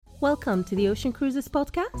Welcome to the Ocean Cruises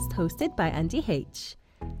podcast, hosted by Andy H.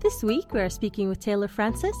 This week, we are speaking with Taylor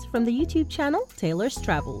Francis from the YouTube channel Taylor's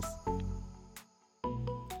Travels.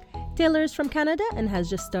 Taylor is from Canada and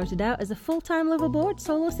has just started out as a full-time liveaboard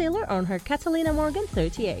solo sailor on her Catalina Morgan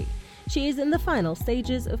 38. She is in the final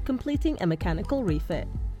stages of completing a mechanical refit.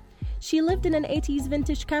 She lived in an 80s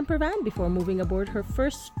vintage camper van before moving aboard her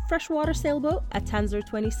first freshwater sailboat, a Tanzer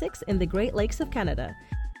 26, in the Great Lakes of Canada.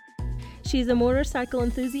 She is a motorcycle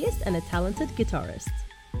enthusiast and a talented guitarist.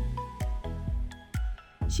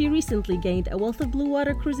 She recently gained a wealth of blue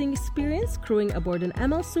water cruising experience crewing aboard an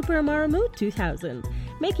ML Super Maramu 2000,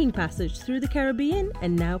 making passage through the Caribbean,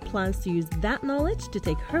 and now plans to use that knowledge to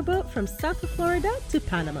take her boat from south of Florida to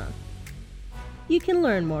Panama. You can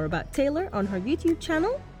learn more about Taylor on her YouTube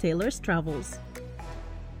channel, Taylor's Travels.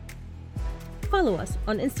 Follow us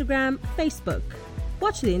on Instagram, Facebook.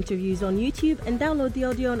 Watch the interviews on YouTube and download the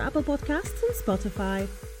audio on Apple Podcasts and Spotify.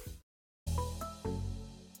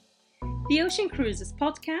 The Ocean Cruises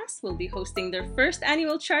podcast will be hosting their first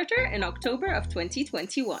annual charter in October of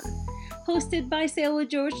 2021, hosted by Sail with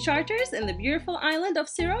George Charters in the beautiful island of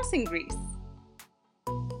Syros in Greece.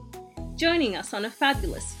 Joining us on a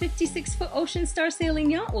fabulous 56-foot Ocean Star sailing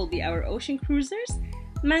yacht will be our ocean cruisers,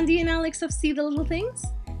 Mandy and Alex of See the Little Things,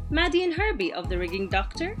 Maddie and Herbie of The Rigging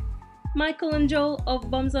Doctor, Michael and Joel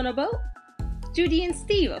of Bums on a Boat, Judy and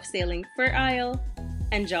Steve of Sailing Fur Isle,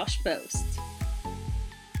 and Josh Boast.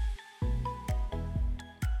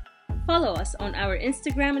 Follow us on our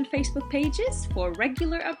Instagram and Facebook pages for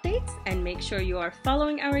regular updates, and make sure you are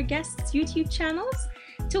following our guests' YouTube channels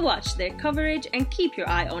to watch their coverage, and keep your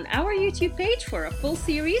eye on our YouTube page for a full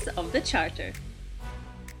series of the charter.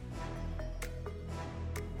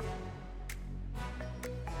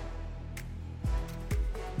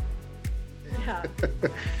 Yeah.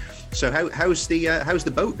 So how's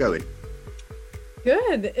the boat going?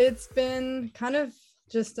 Good. It's been kind of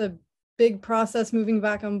just a big process moving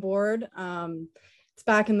back on board. It's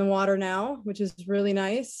back in the water now, which is really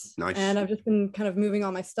nice. Nice. And I've just been kind of moving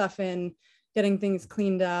all my stuff in, getting things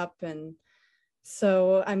cleaned up. And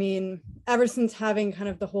so, I mean, ever since having kind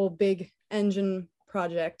of the whole big engine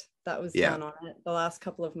project that was done on it the last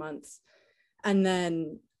couple of months, and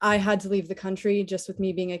then I had to leave the country just with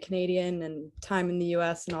me being a Canadian and time in the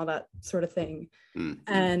US and all that sort of thing. Mm-hmm.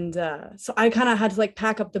 And so I kind of had to like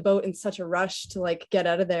pack up the boat in such a rush to like get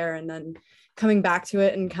out of there, and then coming back to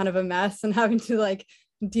it and kind of a mess and having to like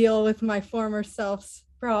deal with my former self's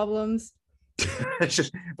problems. It's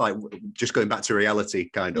just going back to reality,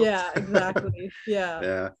 kind of. Yeah, exactly. Yeah.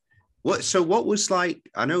 Yeah. What was like,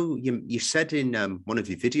 I know you said in one of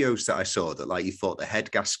your videos that I saw that like you thought the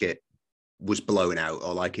head gasket was blown out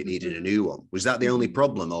or like it needed a new one. Was that the only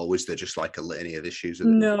problem, or was there just like a litany of issues with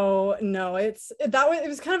it? No, it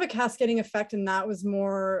was kind of a cascading effect, and that was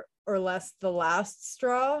more or less the last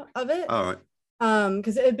straw of it. All right.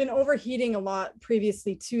 Because it had been overheating a lot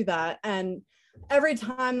previously to that, and every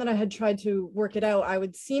time that I had tried to work it out, I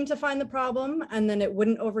would seem to find the problem, and then it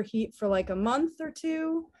wouldn't overheat for like a month or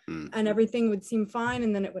two, and everything would seem fine,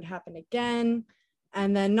 and then it would happen again.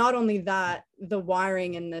 And then not only that, the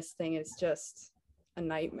wiring in this thing is just a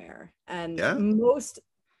nightmare. And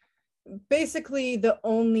basically the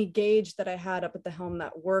only gauge that I had up at the helm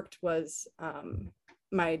that worked was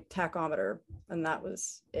my tachometer, and that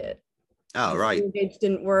was it. Oh, right. The gauge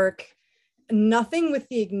didn't work. Nothing with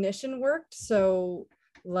the ignition worked. So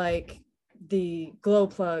like the glow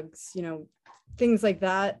plugs, things like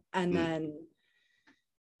that. And then,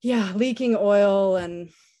 leaking oil, and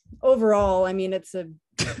overall, I mean, it's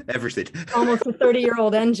everything. Almost a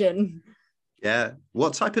 30-year-old engine. Yeah.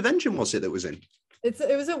 What type of engine was it that was in?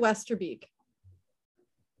 It was a Westerbeek.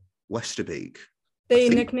 Westerbeek. They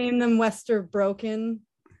nicknamed them Wester Broken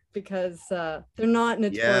because they're not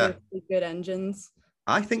notoriously good engines.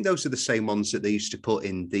 I think those are the same ones that they used to put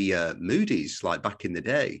in the Moody's, like back in the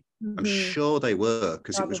day. Mm-hmm. I'm sure they were,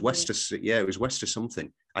 because it was Wester. Yeah, it was Wester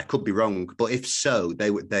something. I could be wrong, but if so,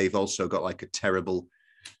 they've also got like a terrible.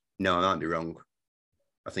 No, I might be wrong.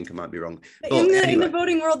 I think I might be wrong. But in the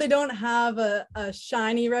boating world, they don't have a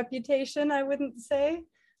shiny reputation, I wouldn't say.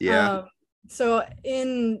 Yeah. So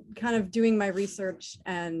in kind of doing my research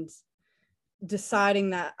and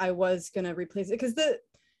deciding that I was going to replace it, because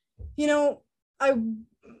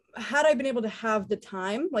had I been able to have the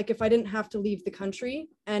time, like if I didn't have to leave the country,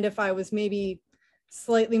 and if I was maybe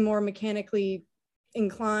slightly more mechanically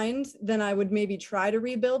inclined, then I would maybe try to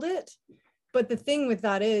rebuild it. But the thing with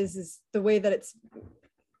that is the way that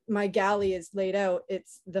my galley is laid out,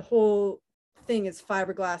 it's the whole thing is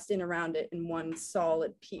fiberglassed in around it in one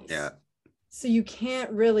solid piece. Yeah. So you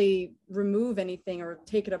can't really remove anything or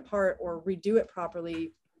take it apart or redo it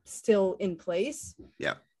properly still in place.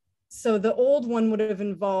 Yeah. So the old one would have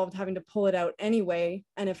involved having to pull it out anyway.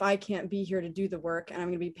 And if I can't be here to do the work and I'm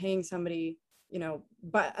going to be paying somebody, you know,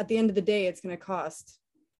 but at the end of the day, it's going to cost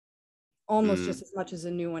almost just as much as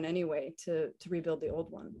a new one anyway to rebuild the old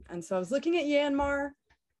one. And so I was looking at Yanmar,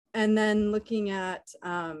 and then looking at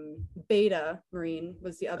Beta Marine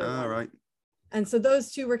was the other one. Right. And so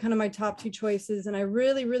those two were kind of my top two choices. And I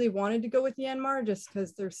really, really wanted to go with Yanmar just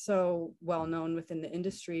because they're so well known within the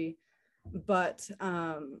industry. But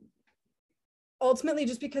ultimately,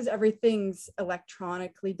 just because everything's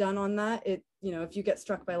electronically done on that, it, you know, if you get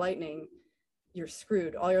struck by lightning, you're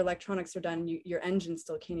screwed. All your electronics are done. Your engine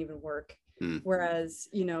still can't even work. Whereas,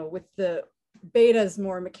 you know, with the Beta's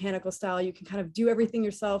more mechanical style, you can kind of do everything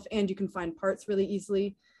yourself and you can find parts really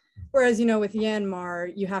easily. Whereas, you know, with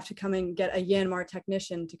Yanmar, you have to come and get a Yanmar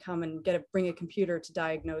technician to come and bring a computer to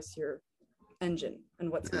diagnose your engine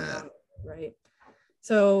and what's going on, right?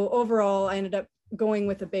 So overall, I ended up going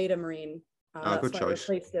with a Beta Marine. That's what I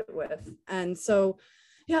replaced it with. And so,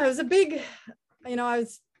 yeah, it was a big, you know, I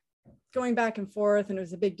was going back and forth, and it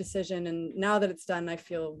was a big decision. And now that it's done, I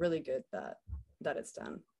feel really good that it's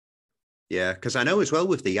done. Yeah, because I know as well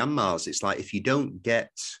with the Yanmars, it's like if you don't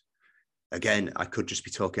get, again, I could just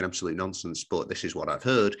be talking absolute nonsense, but this is what I've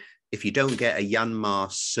heard. If you don't get a Yanmar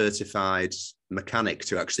certified mechanic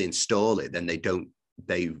to actually install it, then they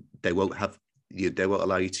won't have they won't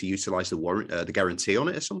allow you to utilize the guarantee on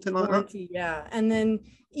it or something like that. Yeah, and then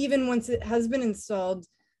even once it has been installed,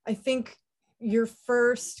 I think your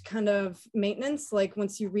first kind of maintenance, like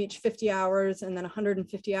once you reach 50 hours and then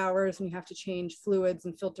 150 hours and you have to change fluids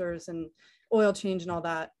and filters and oil change and all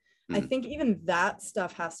that, I think even that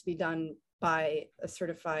stuff has to be done by a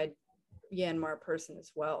certified Yanmar person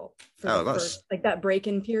as well for first, like that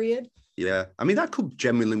break-in period. Yeah, I mean that could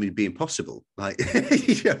genuinely be impossible. Like,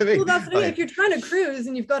 you know what I mean? Well, that's the thing. If you're trying to cruise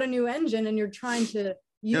and you've got a new engine and you're trying to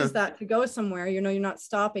use that to go somewhere, you know, you're not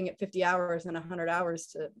stopping at 50 hours and 100 hours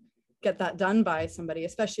to get that done by somebody,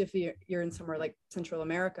 especially if you're in somewhere like Central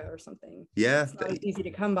America or something. Yeah, it's not as easy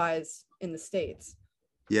to come by as in the States.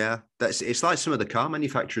 Yeah, it's like some of the car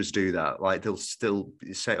manufacturers do that. Like they'll still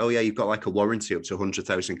say, oh yeah, you've got like a warranty up to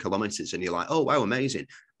 100,000 kilometers, and you're like, oh wow, amazing.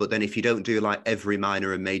 But then if you don't do like every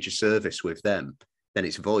minor and major service with them, then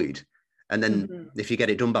it's void. And then if you get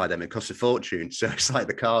it done by them, it costs a fortune. So it's like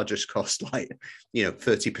the car just costs like, you know,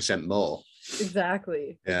 30% more.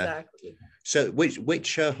 Exactly. Yeah. Exactly. So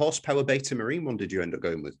which horsepower Beta Marine one did you end up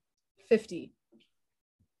going with? 50.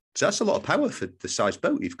 So that's a lot of power for the size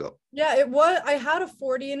boat you've got. Yeah, it was. I had a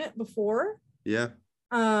 40 in it before. Yeah.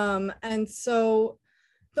 And so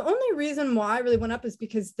the only reason why I really went up is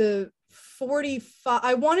because the 45,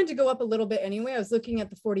 I wanted to go up a little bit anyway. I was looking at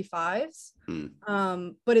the 45s,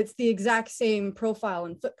 but it's the exact same profile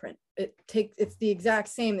and footprint. It's the exact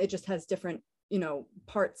same. It just has different, you know,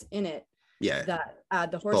 parts in it. Yeah. That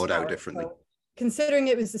add the horsepower. Thought out differently. So, considering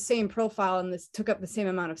it was the same profile and this took up the same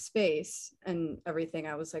amount of space and everything,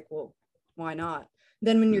 I was like, well, why not?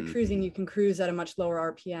 Then when you're cruising, you can cruise at a much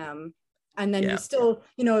lower RPM. And then you still,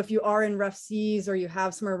 you know, if you are in rough seas or you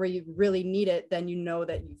have somewhere where you really need it, then you know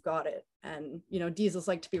that you've got it. And, you know, diesels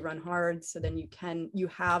like to be run hard. So then you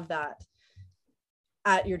have that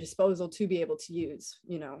at your disposal to be able to use,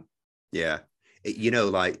 you know. Yeah. You know,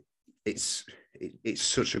 like it's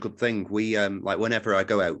such a good thing. We like whenever I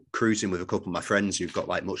go out cruising with a couple of my friends who've got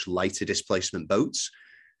like much lighter displacement boats,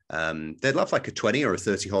 they'd have like a 20 or a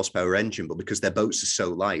 30 horsepower engine, but because their boats are so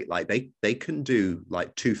light, like they can do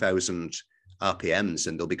like 2,000 RPMs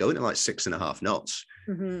and they'll be going at like 6.5 knots.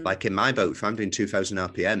 Like in my boat, if I'm doing 2,000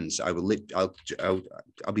 RPMs,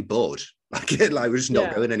 I'll be bored. Like we're just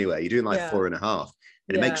not going anywhere. You're doing like 4.5,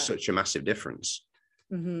 and it makes such a massive difference.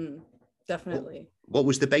 Definitely. What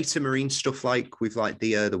was the Beta Marine stuff like with like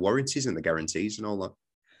the warranties and the guarantees and all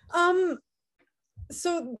that?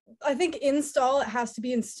 So I think it has to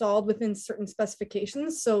be installed within certain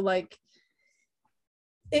specifications. So like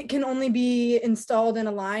it can only be installed and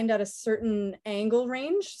aligned at a certain angle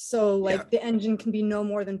range. So like the engine can be no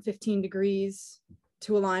more than 15 degrees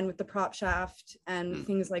to align with the prop shaft and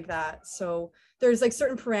things like that. So there's like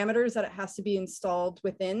certain parameters that it has to be installed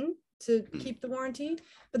within to keep the warranty.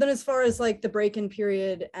 But then as far as like the break-in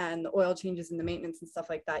period and the oil changes and the maintenance and stuff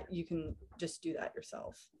like that, you can just do that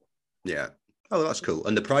yourself. Yeah. Oh, that's cool.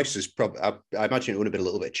 And the price is probably, I imagine it would have been a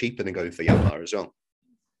little bit cheaper than going for Yanmar as well.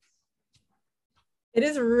 It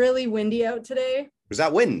is really windy out today. Was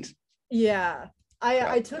that wind? Yeah.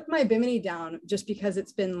 I took my Bimini down just because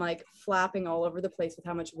it's been like flapping all over the place with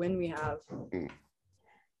how much wind we have.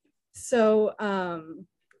 So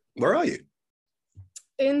where are you?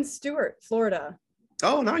 In Stuart, Florida.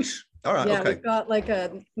 Oh, nice. All right. Yeah, Okay. we've got like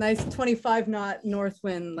a nice 25 knot north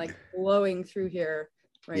wind like blowing through here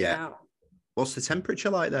now. What's the temperature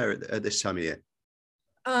like there at this time of year?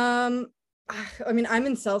 I mean, I'm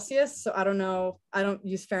in Celsius, so I don't know. I don't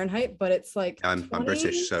use Fahrenheit, but it's like I'm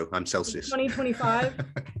British, so I'm Celsius. 25.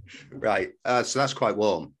 Right. So that's quite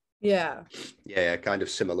warm. Yeah. Yeah, kind of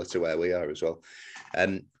similar to where we are as well.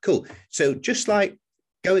 Cool. So just like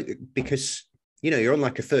going, because, you know, you're on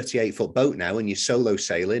like a 38-foot boat now and you're solo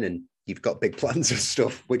sailing and you've got big plans and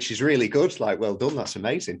stuff, which is really good. Like, well done. That's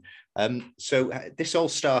amazing. So this all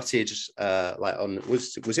started like on,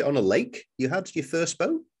 was it on a lake you had your first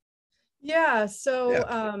boat? Yeah.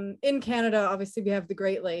 So in Canada, obviously we have the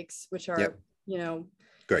Great Lakes, which are, you know,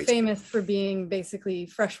 great, famous for being basically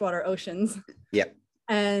freshwater oceans. Yeah.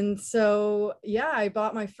 And so, yeah, I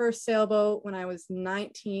bought my first sailboat when I was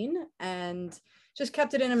 19 and just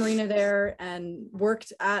kept it in a marina there and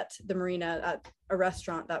worked at the marina at a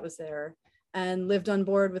restaurant that was there and lived on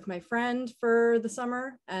board with my friend for the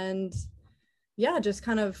summer. And yeah, just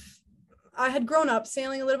kind of, I had grown up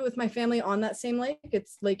sailing a little bit with my family on that same lake.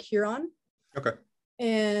 It's Lake Huron. Okay.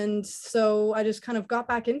 And so I just kind of got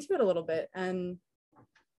back into it a little bit and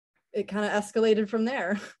it kind of escalated from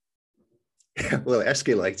there. Well, it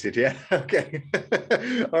escalated, yeah. Okay.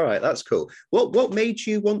 All right, that's cool. What made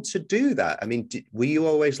you want to do that? I mean, were you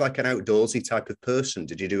always like an outdoorsy type of person?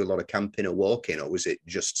 Did you do a lot of camping or walking, or was it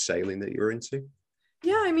just sailing that you were into?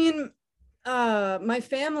 Yeah, I mean, my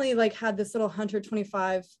family like had this little Hunter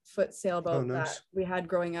 25-foot sailboat that we had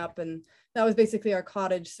growing up, and that was basically our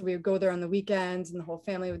cottage. So we would go there on the weekends and the whole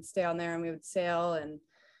family would stay on there and we would sail. And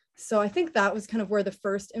so I think that was kind of where the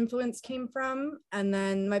first influence came from. And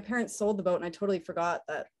then my parents sold the boat and I totally forgot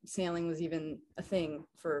that sailing was even a thing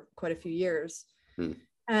for quite a few years.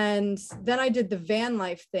 And then I did the van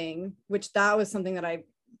life thing, which that was something that I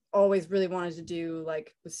always really wanted to do,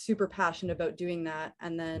 like was super passionate about doing that.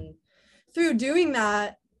 And then through doing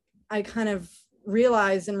that, I kind of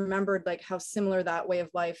realized and remembered like how similar that way of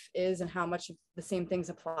life is and how much of the same things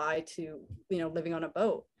apply to, you know, living on a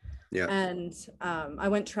boat. Yeah. And I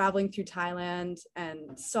went traveling through Thailand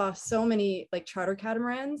and saw so many like charter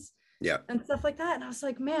catamarans and stuff like that. And I was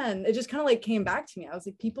like, man, it just kind of like came back to me. I was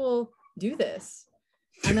like, people do this.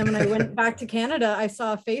 And then when I went back to Canada, I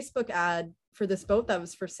saw a Facebook ad for this boat that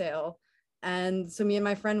was for sale. And so me and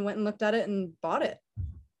my friend went and looked at it and bought it.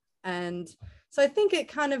 And so I think it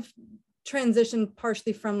kind of transitioned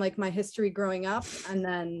partially from like my history growing up and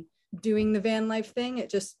then doing the van life thing. It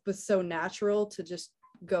just was so natural to just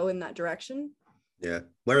go in that direction. Yeah.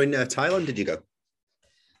 Where in Thailand did you go?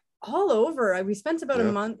 All over. We spent about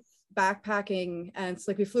a month backpacking, and it's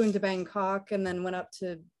like we flew into Bangkok and then went up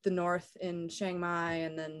to the north in Chiang Mai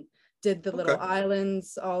and then did the little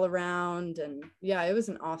islands all around. And yeah, it was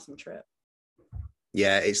an awesome trip.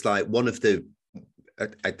 Yeah, it's like one of the,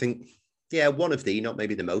 I think, yeah, one of the, not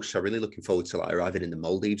maybe the most. I'm really looking forward to like arriving in the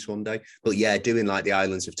Maldives one day. But yeah, doing like the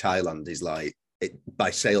islands of Thailand is like,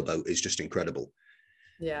 by sailboat is just incredible.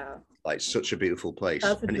 Yeah. Like such a beautiful place.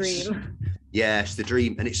 That's a dream. It's the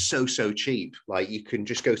dream. And it's so cheap. Like you can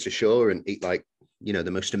just go to shore and eat like, you know,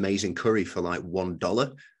 the most amazing curry for like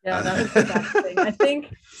 $1. Yeah, that was the best thing. I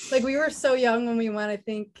think like we were so young when we went, I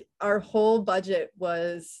think our whole budget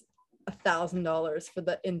was $1,000 for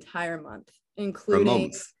the entire month,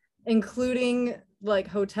 including like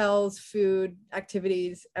hotels, food,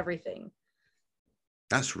 activities, everything.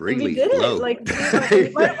 That's really we did low. It. Like we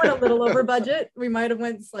might have went a little over budget. We might have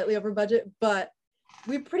went slightly over budget, but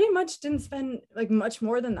we pretty much didn't spend like much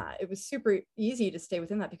more than that. It was super easy to stay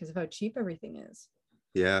within that because of how cheap everything is.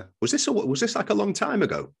 Yeah. Was this like a long time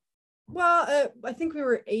ago? Well, I think we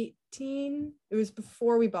were 18. It was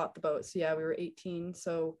before we bought the boat. So yeah, we were 18.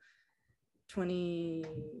 So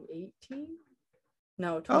 2018?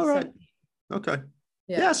 No, 2017. Oh, right. Okay.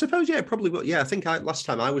 Yeah, I suppose, yeah, probably. Yeah, I think last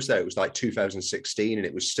time I was there, it was like 2016 and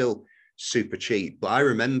it was still super cheap. But I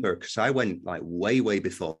remember because I went like way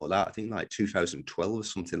before that, I think like 2012 or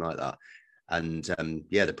something like that. And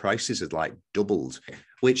the prices had like doubled,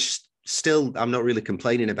 which still I'm not really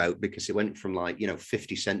complaining about because it went from like,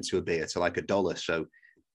 50 cents to a beer to like $1. So it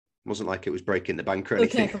wasn't like it was breaking the bank or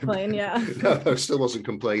anything. Can't complain, yeah. No, I still wasn't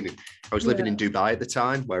complaining. I was living in Dubai at the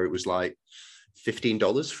time where it was like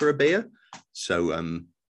 $15 for a beer. So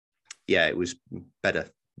it was better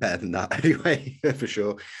than that anyway, for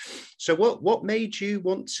sure. So what made you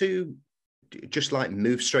want to just like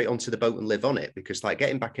move straight onto the boat and live on it? Because like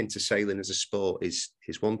getting back into sailing as a sport is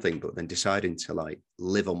one thing, but then deciding to like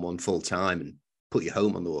live on one full time and put your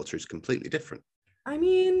home on the water is completely different. I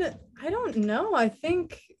mean, I don't know. I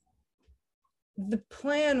think the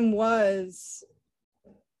plan was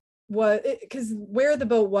because where the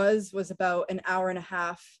boat was about an hour and a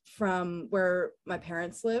half from where my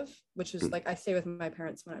parents live, which is like, I stay with my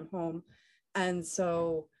parents when I'm home. And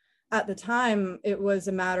so at the time it was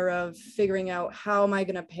a matter of figuring out, how am I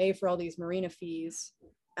going to pay for all these marina fees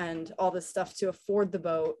and all this stuff to afford the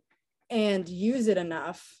boat and use it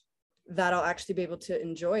enough that I'll actually be able to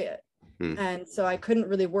enjoy it. And so I couldn't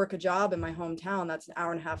really work a job in my hometown that's an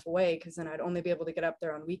hour and a half away, because then I'd only be able to get up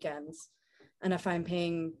there on weekends. And if I'm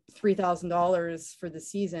paying $3,000 for the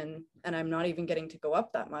season and I'm not even getting to go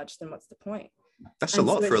up that much, then what's the point? That's a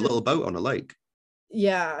lot for a little boat on a lake.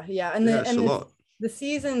 Yeah. And the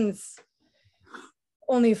season's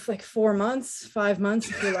only like 4 months, 5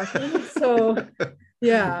 months if you're lucky. So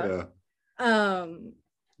yeah.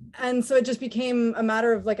 And so it just became a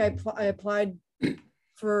matter of like, I applied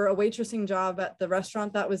for a waitressing job at the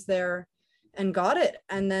restaurant that was there and got it.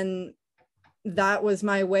 And then that was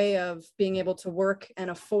my way of being able to work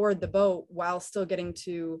and afford the boat while still getting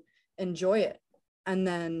to enjoy it. And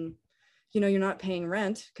then, you're not paying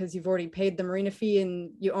rent because you've already paid the marina fee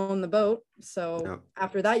and you own the boat. So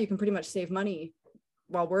after that, you can pretty much save money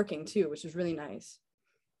while working too, which is really nice.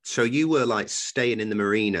 So you were like staying in the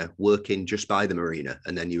marina, working just by the marina,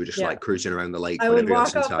 and then you were just like cruising around the lake. I would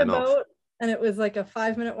walk off the boat, and it was like a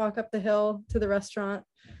 5-minute walk up the hill to the restaurant.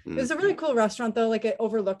 It was a really cool restaurant though. Like, it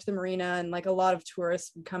overlooked the marina, and like a lot of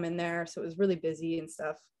tourists would come in there. So it was really busy and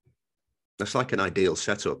stuff. That's like an ideal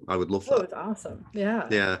setup. I would love that. Oh, it's awesome. Yeah.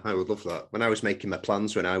 Yeah, I would love that. When I was making my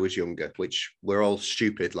plans when I was younger, which we're all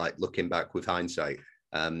stupid, like looking back with hindsight.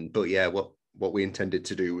 But yeah, what we intended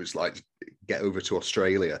to do was like get over to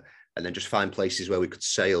Australia and then just find places where we could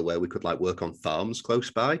sail, where we could like work on farms close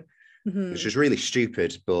by. Which is really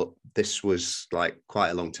stupid, but this was like quite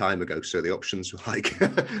a long time ago, so the options were like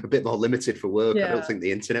a bit more limited for work. I don't think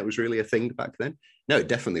the internet was really a thing back then. No, it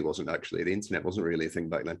definitely wasn't. Actually, the internet wasn't really a thing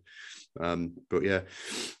back then. But yeah,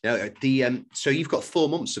 so you've got 4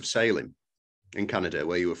 months of sailing in Canada,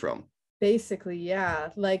 where you were from. Basically, yeah.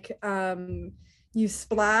 Like, you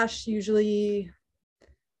splash usually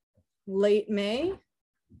late May,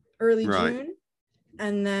 early June,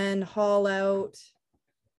 and then haul out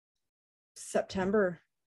September.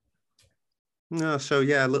 No, so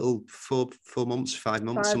yeah, a little 4 months, 5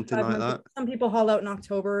 months, something like that. Some people haul out in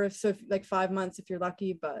October, if like 5 months if you're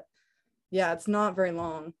lucky, but yeah, it's not very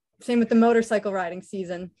long. Same with the motorcycle riding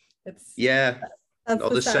season. That's the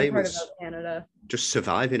sad part about Canada. Just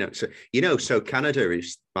surviving it. So Canada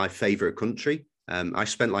is my favorite country. I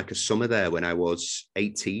spent like a summer there when I was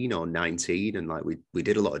 18 or 19, and like we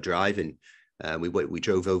did a lot of driving. We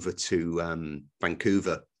drove over to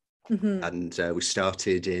Vancouver. And we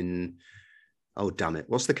started in,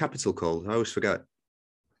 what's the capital called? I always forget.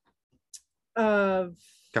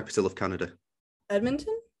 Capital of Canada.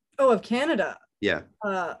 Edmonton? Oh, of Canada. Yeah.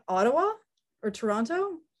 Ottawa or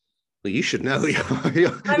Toronto? Well, you should know. I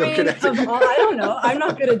don't know. I'm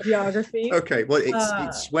not good at geography. Okay, well,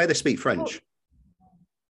 it's where they speak French.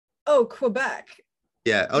 Oh, Quebec.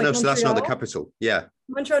 Yeah. Oh, like no, so that's not the capital. Yeah.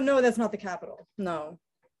 Montreal, no, that's not the capital. No.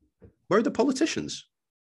 Where are the politicians?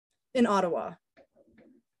 In Ottawa.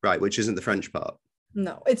 Right, which isn't the French part.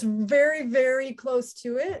 No, it's very, very close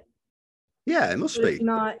to it. Yeah, it must be.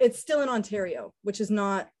 It's still in Ontario, which is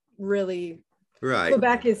not really. Right.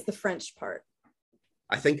 Quebec is the French part.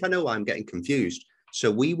 I think I know why I'm getting confused. So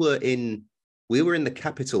we were in the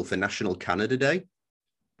capital for National Canada Day,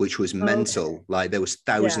 which was mental. Okay. Like there was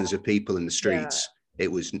thousands of people in the streets. Yeah.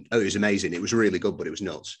 It was amazing. It was really good, but it was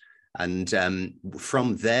nuts. And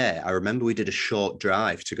from there, I remember we did a short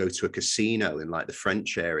drive to go to a casino in like the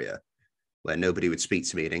French area where nobody would speak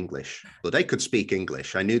to me in English. Well, they could speak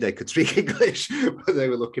English. I knew they could speak English, but they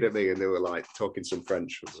were looking at me and they were like talking some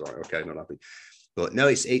French. I was like, okay, not happy. But no,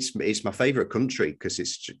 it's my favorite country because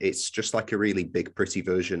it's just like a really big, pretty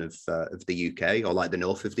version of the UK, or like the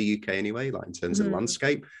north of the UK anyway, like in terms of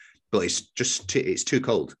landscape. But it's too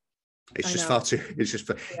cold. It's just far too. It's just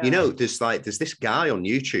there's this guy on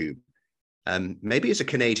YouTube. Maybe he's a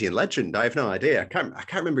Canadian legend. I have no idea. I can't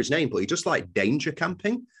remember his name, but he just like danger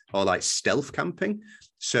camping or like stealth camping.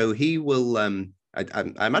 So he will.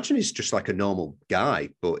 I imagine he's just like a normal guy,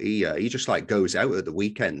 but he just like goes out at the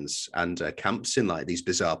weekends and camps in like these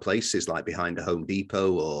bizarre places, like behind a Home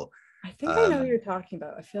Depot or. I think I know what you're talking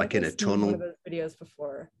about. I feel like in a tunnel. One of those videos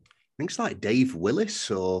before. I think it's like Dave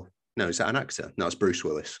Willis, or no, is that an actor? No, it's Bruce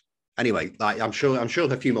Willis. Anyway, like I'm sure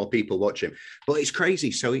a few more people watch him, but it's crazy.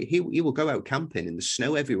 So he will go out camping in the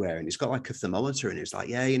snow everywhere, and he's got like a thermometer, and he's like,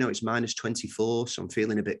 yeah, it's -24, so I'm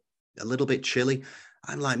feeling a little bit chilly.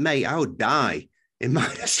 I'm like, mate, I would die in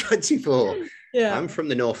 -24. Yeah, I'm from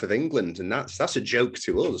the north of England, and that's a joke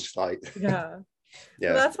to us. Like, yeah,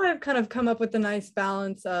 So that's why I've kind of come up with a nice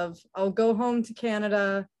balance of I'll go home to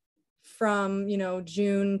Canada from, you know,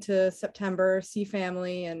 June to September, see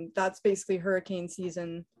family, and that's basically hurricane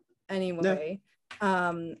season anyway.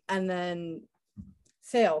 And then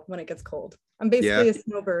sail when it gets cold. I'm basically a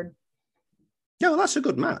snowbird. Yeah, well, that's a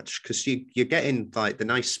good match because you're getting like the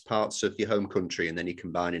nice parts of your home country and then you're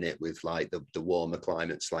combining it with like the warmer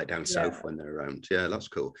climates like down south when they're around. Yeah, that's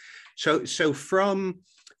cool. So from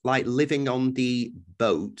like living on the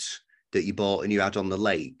boat that you bought and you had on the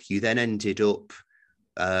lake, you then ended up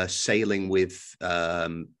sailing with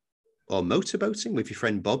or motorboating with your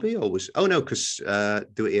friend Bobby, or was because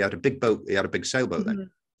he had a big boat, he had a big sailboat then.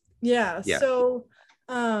 Yeah. So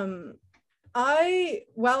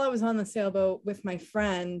while I was on the sailboat with my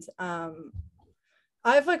friend,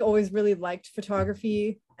 I've like always really liked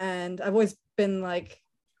photography, and I've always been like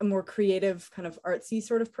a more creative kind of artsy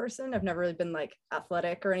sort of person. I've never really been like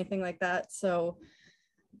athletic or anything like that. So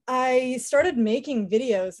I started making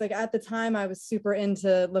videos. Like at the time I was super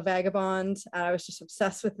into Le Vagabond. I was just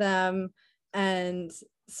obsessed with them. And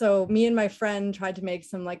so me and my friend tried to make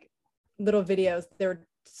some like little videos. They were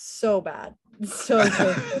so bad. So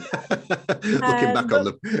bad. Looking back on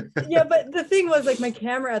them. Yeah, but the thing was like my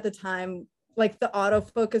camera at the time, like the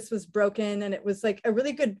autofocus was broken, and it was like a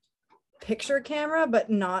really good picture camera,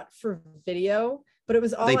 but not for video. But it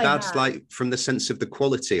was all bad, like from the sense of the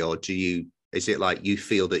quality, or is it like you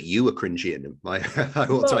feel that you were cringy in them? Like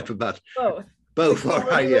what type of bad? Both. All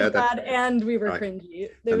right, yeah. Bad, and we were cringy.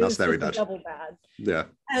 And that's very bad. Double bad. Yeah.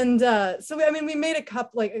 And so we made a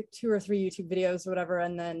couple, like 2 or 3 YouTube videos or whatever,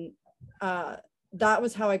 and then that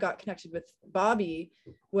was how I got connected with Bobby,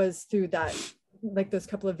 was through that, like those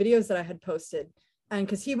couple of videos that I had posted. And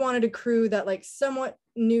because he wanted a crew that like somewhat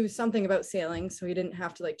knew something about sailing, so he didn't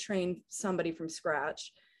have to like train somebody from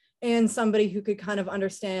scratch, and somebody who could kind of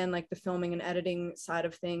understand like the filming and editing side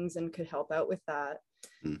of things and could help out with that.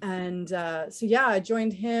 And so I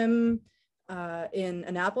joined him in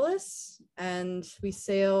Annapolis, and we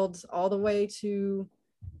sailed all the way to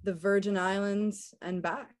the Virgin Islands and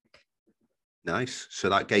back. Nice. So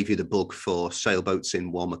that gave you the bug for sailboats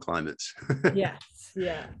in warmer climates. Yes.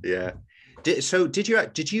 Yeah. Yeah.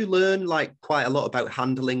 Did you learn like quite a lot about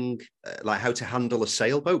handling, like how to handle a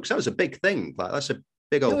sailboat? Because that was a big thing. Like that's a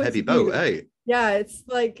big old heavy boat, eh? Yeah, it's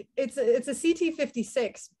like it's a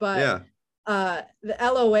CT56, but the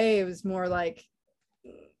LOA was more like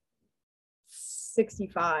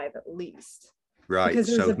 65 at least. Right. Because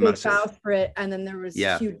there was a big bowsprit, and then there was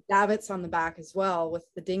huge davits on the back as well with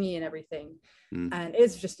the dinghy and everything. And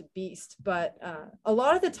it's just a beast. But a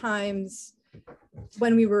lot of the times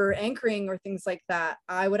when we were anchoring or things like that,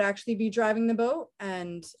 I would actually be driving the boat,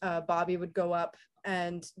 and Bobby would go up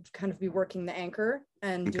and kind of be working the anchor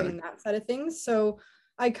and doing that side of things. So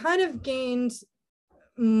I kind of gained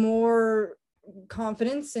more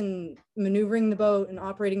confidence in maneuvering the boat and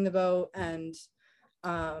operating the boat and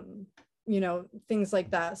things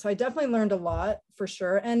like that. So I definitely learned a lot for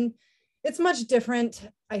sure. And it's much different,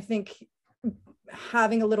 I think,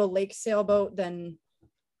 having a little lake sailboat than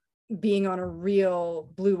being on a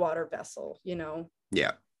real blue water vessel,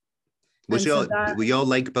 Yeah. Was your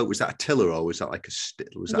lake boat, was that a tiller, or was that like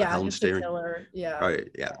was that helm steering? Tiller, yeah. Right,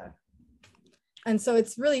 yeah. And so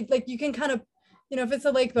it's really like you can kind of, if it's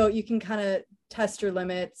a lake boat, you can kind of test your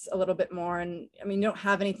limits a little bit more. And I mean, you don't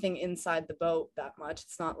have anything inside the boat that much.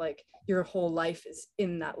 It's not like your whole life is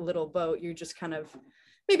in that little boat. You're just kind of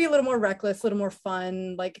maybe a little more reckless, a little more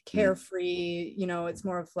fun, like carefree, it's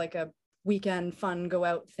more of like a weekend fun go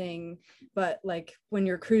out thing. But like when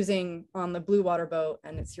you're cruising on the blue water boat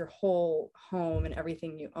and it's your whole home and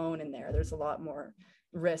everything you own in there, there's a lot more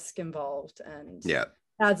risk involved, and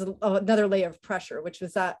adds another layer of pressure, which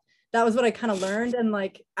was that was what I kind of learned. And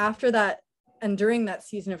like after that and during that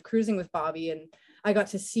season of cruising with Bobby, and I got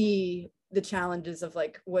to see the challenges of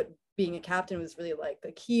like what being a captain was really like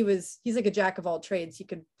he's like a jack of all trades. He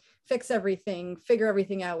could fix everything, figure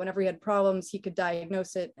everything out. Whenever he had problems, he could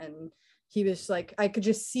diagnose it. And he was like, I could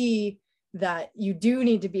just see that you do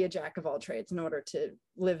need to be a jack of all trades in order to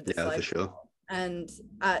live this life. For sure. And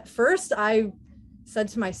at first I said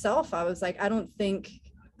to myself, I was like, I don't think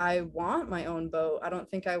I want my own boat. I don't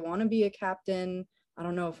think I want to be a captain. I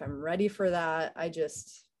don't know if I'm ready for that.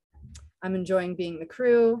 I'm enjoying being the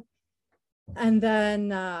crew. And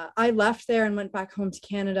then I left there and went back home to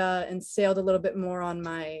Canada and sailed a little bit more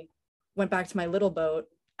went back to my little boat.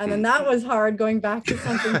 And then that was hard, going back to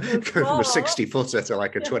something so going from a 60-footer to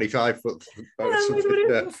like a 25-foot boat. And I'm like, what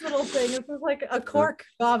is this little thing? This is like a cork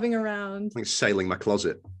bobbing around. Like sailing my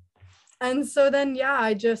closet. And so then,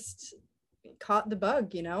 I just caught the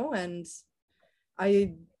bug, and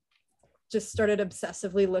I just started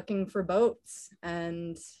obsessively looking for boats.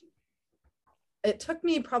 And it took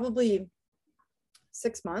me probably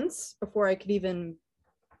 6 months before I could even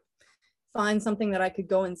find something that I could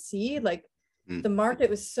go and see. Like the market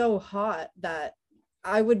was so hot that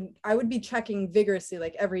I would be checking vigorously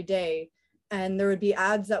like every day, and there would be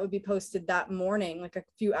ads that would be posted that morning, like a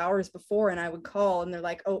few hours before, and I would call and they're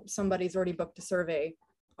like, oh, somebody's already booked a survey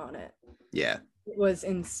on it. Yeah. It was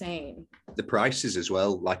insane. The prices as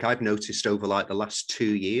well. Like I've noticed over like the last 2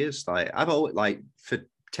 years, like I've always, like for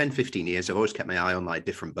 10, 15 years, I've always kept my eye on like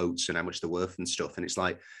different boats and how much they're worth and stuff. And it's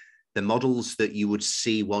like the models that you would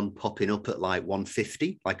see one popping up at like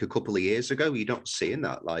 150, like a couple of years ago, you're not seeing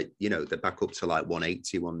that. Like, you know, they're back up to like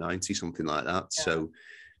 180, 190, something like that. Yeah. So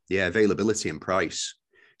yeah, availability and price.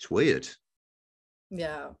 It's weird.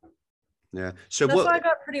 Yeah. Yeah. So that's why I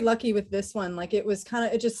got pretty lucky with this one. Like it was kind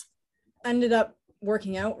of, it just ended up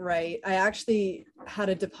working out right. I actually had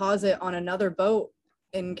a deposit on another boat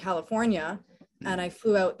in California, and I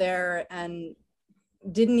flew out there and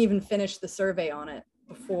didn't even finish the survey on it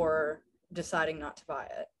before deciding not to buy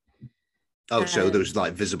it. Oh, and so there's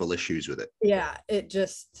like visible issues with it. Yeah, it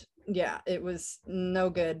was no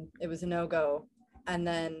good. It was a no-go. And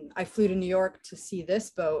then I flew to New York to see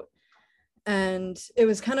this boat, and it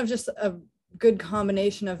was kind of just a good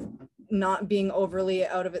combination of not being overly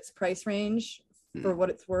out of its price range for what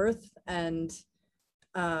it's worth. And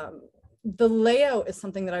the layout is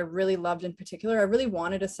something that I really loved in particular. I really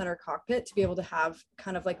wanted a center cockpit to be able to have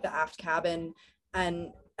kind of like the aft cabin, and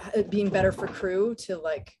it being better for crew to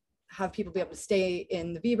like have people be able to stay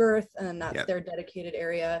in the V berth, and then that's their dedicated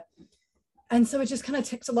area. And so it just kind of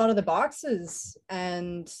ticks a lot of the boxes,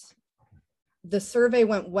 and the survey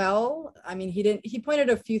went well. I mean, he pointed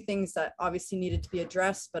a few things that obviously needed to be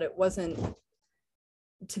addressed, but it wasn't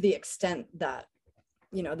to the extent that,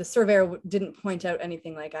 you know, the surveyor didn't point out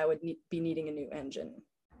anything like I would be needing a new engine.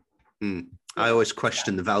 I always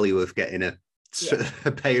question the value of getting a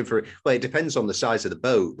paying for it. Well, it depends on the size of the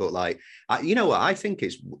boat, but like, you know what I think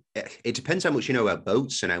is, it depends how much you know about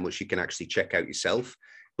boats and how much you can actually check out yourself.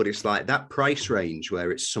 But it's like that price range where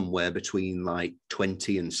it's somewhere between like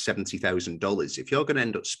 $20,000 and $70,000. If you're going to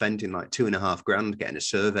end up spending like $2,500 getting a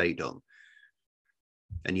survey done,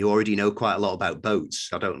 and you already know quite a lot about boats,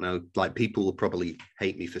 I don't know, like people will probably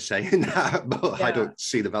hate me for saying that, but I don't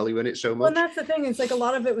see the value in it so much. Well, and that's the thing. It's like a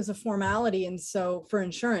lot of it was a formality. And so for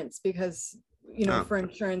insurance, because, you know, for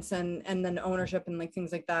insurance and then ownership and like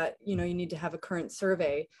things like that, you know, you need to have a current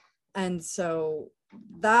survey. And so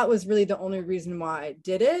that was really the only reason why I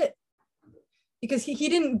did it, because he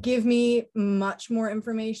didn't give me much more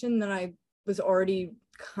information than I was already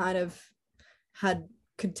kind of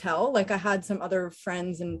could tell. Like I had some other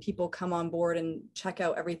friends and people come on board and check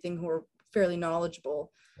out everything who were fairly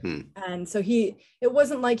knowledgeable. And so it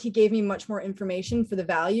wasn't like he gave me much more information for the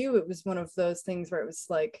value. It was one of those things where it was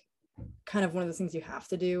like kind of one of those things you have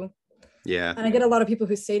to do. Yeah. And I get a lot of people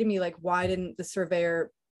who say to me, like, why didn't the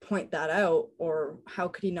surveyor point that out, or how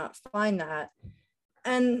could he not find that?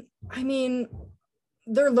 And I mean,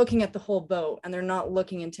 they're looking at the whole boat and they're not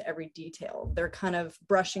looking into every detail. They're kind of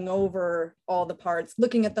brushing over all the parts,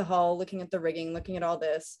 looking at the hull, looking at the rigging, looking at all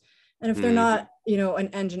this. And if they're not, you know, an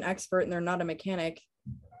engine expert and they're not a mechanic,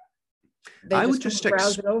 I would just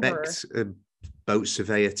expect a boat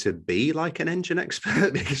surveyor to be like an engine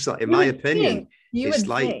expert, because like, in my opinion, it's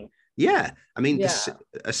like, yeah, I mean,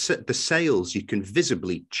 the sails you can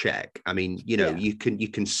visibly check. I mean, you know, you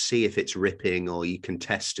can see if it's ripping, or you can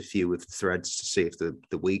test a few of the threads to see if they're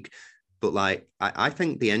weak. But like, I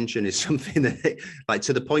think the engine is something that, like,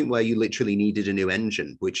 to the point where you literally needed a new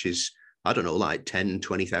engine, which is, I don't know, like 10,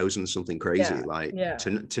 20,000, something crazy.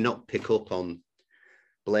 To not pick up on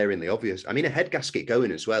blaring the obvious. I mean, a head gasket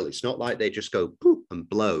going as well. It's not like they just go poop and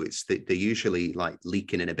blow. It's they're usually like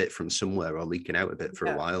leaking in a bit from somewhere, or leaking out a bit for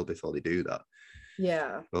a while before they do that.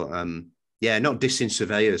 Yeah. But not dissing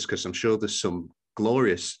surveyors, because I'm sure there's some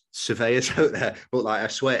glorious surveyors out there. But like, I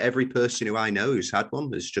swear every person who I know who's had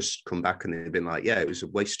one has just come back and they've been like, yeah, it was a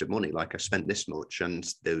waste of money. Like I spent this much and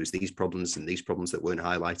there was these problems that weren't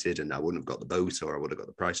highlighted, and I wouldn't have got the boat, or I would have got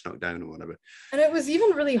the price knocked down, or whatever. And it was even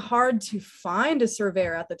really hard to find a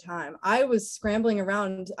surveyor at the time. I was scrambling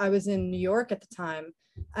around. I was in New York at the time,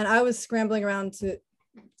 and I was scrambling around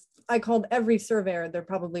I called every surveyor there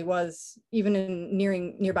probably was, even in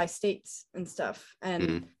nearby states and stuff.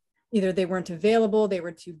 And either they weren't available, they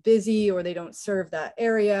were too busy, or they don't serve that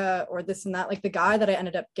area, or this and that. Like the guy that I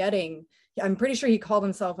ended up getting, I'm pretty sure he called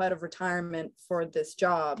himself out of retirement for this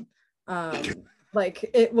job. Like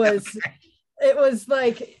it was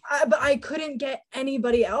like, but I couldn't get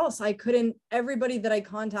anybody else. Everybody that I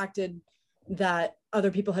contacted that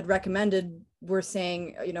other people had recommended were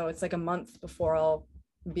saying, it's like a month before I'll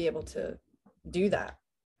be able to do that.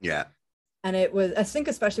 Yeah. And it was, I think,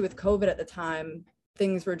 especially with COVID at the time,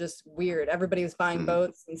 things were just weird. Everybody was buying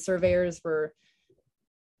boats, and surveyors were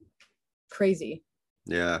crazy.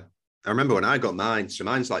 Yeah. I remember when I got mine. So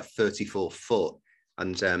mine's like 34 foot.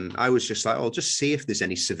 And I was just like, I'll just see if there's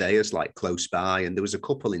any surveyors like close by. And there was a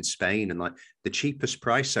couple in Spain, and like the cheapest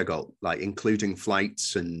price I got, like including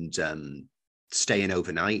flights and staying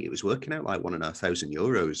overnight, it was working out like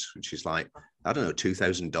 €1,500, which is like, I don't know,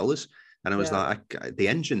 $2,000. And I was like, the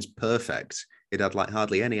engine's perfect. It had like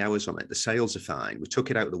hardly any hours on it. The sails are fine. We took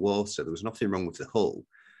it out of the water. There was nothing wrong with the hull.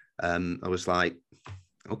 I was like,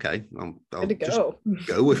 okay, I'll just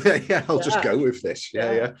go with it. Yeah, I'll just go with this.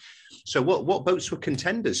 Yeah. So what boats were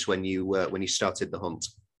contenders when you started the hunt?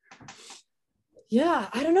 Yeah,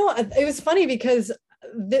 I don't know. It was funny because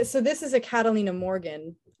this is a Catalina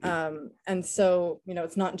Morgan. And so,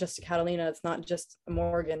 it's not just a Catalina, it's not just a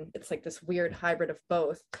Morgan, it's like this weird hybrid of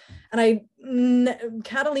both. And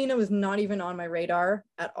Catalina was not even on my radar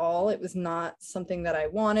at all. It was not something that I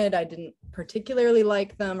wanted. I didn't particularly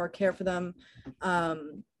like them or care for them.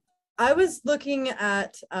 I was looking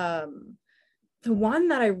at the one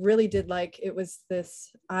that I really did like. It was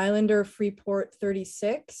this Islander Freeport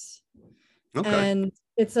 36. Okay. And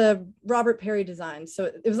it's a Robert Perry design. So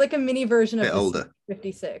it was like a mini version of the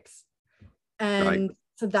 56. And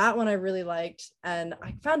so that one I really liked. And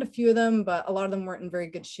I found a few of them, but a lot of them weren't in very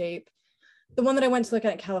good shape. The one that I went to look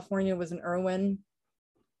at in California was an Irwin,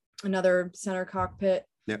 another center cockpit.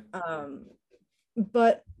 Yep.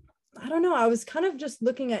 But I don't know. I was kind of just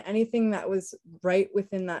looking at anything that was right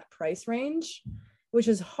within that price range, which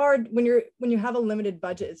is hard when you have a limited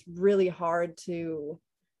budget. It's really hard to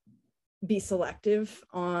be selective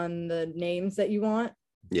on the names that you want.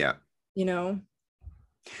 Yeah.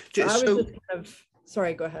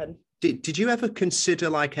 Sorry, go ahead. Did you ever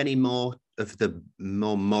consider like any more of the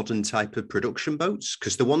more modern type of production boats?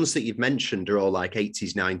 Because the ones that you've mentioned are all like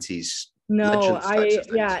 80s, 90s. No,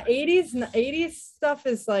 80s stuff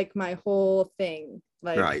is like my whole thing.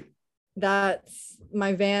 Like that's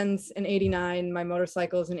my van's in 89, my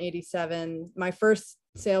motorcycle's in 87. My first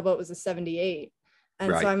sailboat was a 78.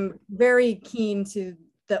 And so I'm very keen to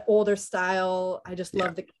the older style. I just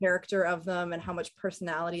love the character of them and how much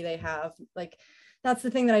personality they have. Like, that's the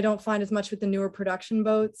thing that I don't find as much with the newer production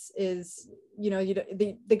boats is,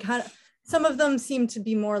 they kind of, some of them seem to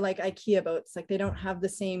be more like IKEA boats. Like they don't have the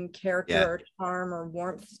same character or charm or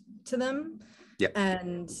warmth to them. Yeah.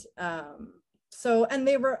 And and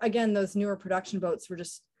they were, again, those newer production boats were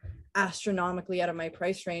just astronomically out of my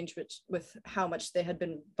price range, which with how much they had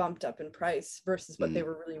been bumped up in price versus what they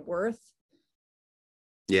were really worth.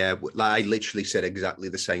 Yeah, I literally said exactly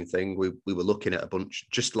the same thing. We were looking at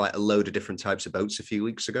just like a load of different types of boats a few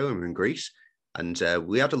weeks ago, and we were in Greece, and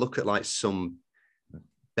we had a look at like some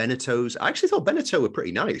Benettos. I actually thought Beneteau were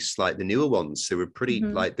pretty nice, like the newer ones. They were pretty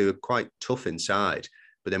like they were quite tough inside.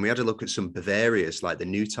 But then we had to look at some Bavarias, like the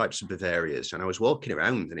new types of Bavarias. And I was walking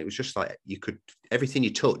around and it was just like, everything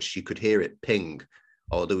you touched, you could hear it ping,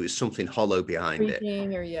 or there was something hollow behind it.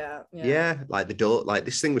 Or like the door, like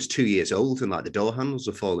this thing was 2 years old and like the door handles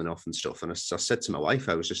are falling off and stuff. And I said to my wife,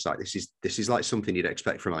 I was just like, this is like something you'd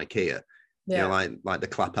expect from IKEA. Like the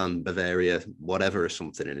Clapham Bavaria, whatever or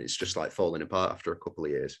something. And it's just like falling apart after a couple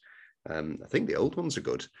of years. I think the old ones are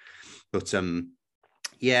good. But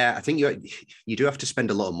I think you do have to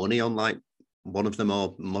spend a lot of money on like one of the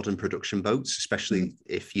more modern production boats, especially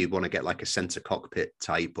if you want to get like a center cockpit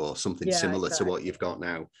type or something similar to what you've got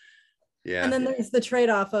now. Yeah. And then there's the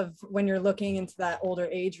trade-off of when you're looking into that older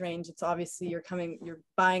age range, it's obviously you're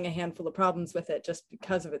buying a handful of problems with it just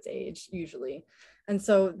because of its age usually. And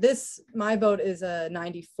so my boat is a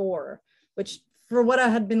 94, which for what I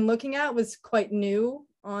had been looking at was quite new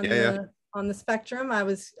on the spectrum. I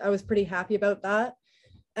was pretty happy about that.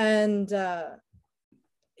 And the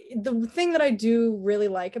thing that I do really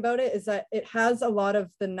like about it is that it has a lot of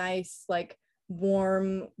the nice, like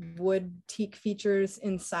warm wood teak features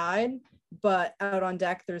inside, but out on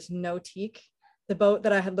deck, there's no teak. The boat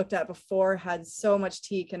that I had looked at before had so much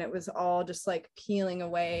teak and it was all just like peeling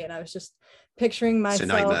away. And I was just picturing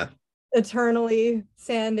myself eternally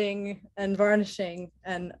sanding and varnishing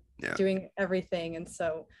and doing everything. And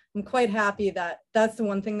so I'm quite happy that that's the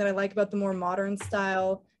one thing that I like about the more modern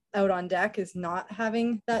style out on deck is not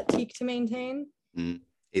having that teak to maintain.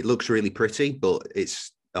 It looks really pretty, but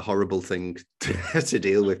it's a horrible thing to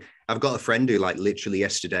deal with. I've got a friend who like literally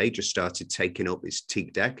yesterday just started taking up his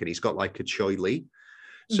teak deck and he's got like a Choi Lee.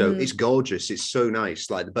 So it's gorgeous. It's so nice.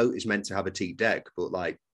 Like the boat is meant to have a teak deck, but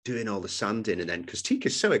like doing all the sanding and then because teak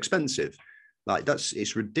is so expensive. Like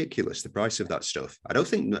it's ridiculous, the price of that stuff. I don't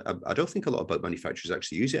think a lot of boat manufacturers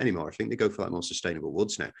actually use it anymore. I think they go for like more sustainable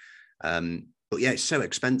woods now. But yeah, it's so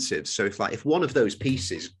expensive. So if one of those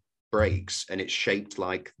pieces breaks and it's shaped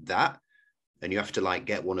like that, and you have to like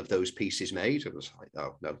get one of those pieces made, it was like,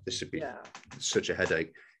 oh no, this would be such a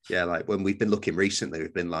headache. Yeah, like when we've been looking recently,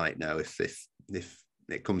 we've been like, no, if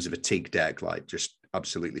it comes with a teak deck, like just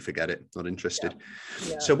absolutely forget it, not interested.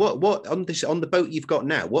 Yeah. So what on the boat you've got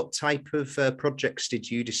now, what type of projects did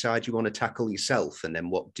you decide you want to tackle yourself, and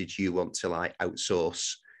then what did you want to like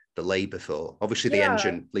outsource the labor for? Obviously the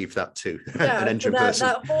engine, leave that to an engine person.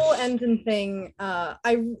 That whole engine thing,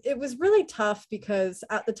 it was really tough because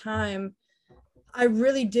at the time I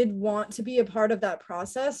really did want to be a part of that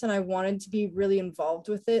process, and I wanted to be really involved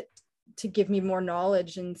with it to give me more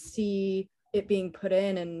knowledge and see it being put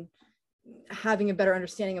in and having a better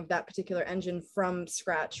understanding of that particular engine from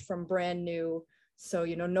scratch, from brand new. So,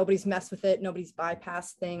 nobody's messed with it, nobody's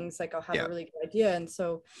bypassed things. Like I'll have a really good idea. And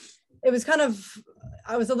so it was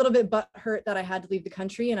I was a little bit butthurt that I had to leave the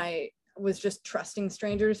country, and I was just trusting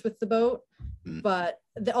strangers with the boat. But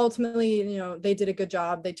ultimately, they did a good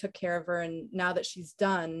job. They took care of her. And now that she's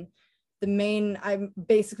done, I'm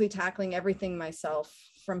basically tackling everything myself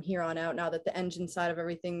from here on out, now that the engine side of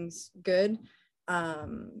everything's good.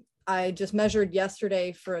 I just measured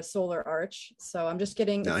yesterday for a solar arch. So I'm just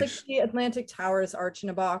getting, it's like the Atlantic Towers arch in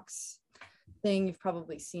a box thing. You've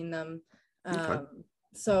probably seen them. Okay.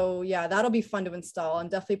 So yeah, that'll be fun to install. I'm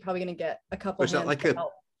definitely probably going to get a couple. Is that like a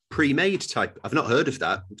pre-made type? I've not heard of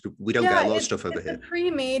that. We don't get a lot of stuff over here. It's a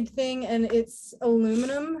pre-made thing, and it's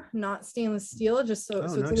aluminum, not stainless steel, just so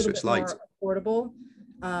it's a little bit more affordable.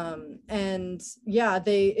 And yeah,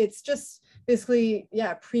 it's just basically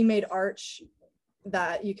pre-made arch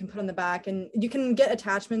that you can put on the back, and you can get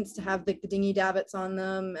attachments to have like the dinghy davits on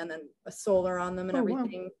them, and then a solar on them and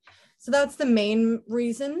everything. Wow. So that's the main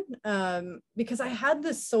reason, because I had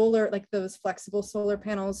this solar, like those flexible solar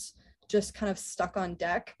panels, just kind of stuck on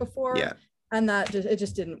deck before, and it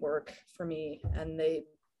just didn't work for me, and they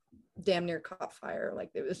damn near caught fire.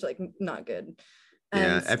 Like it was like not good.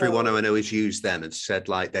 And everyone I know has used them and said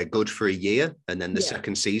like they're good for a year, and then the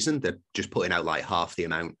second season they're just putting out like half the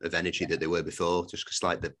amount of energy that they were before, just because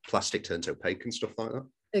like the plastic turns opaque and stuff like that.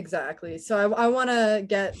 Exactly. So I want to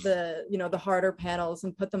get the harder panels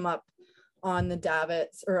and put them up on the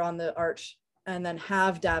davits or on the arch, and then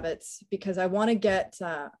have davits, because I want to get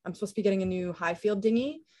I'm supposed to be getting a new high field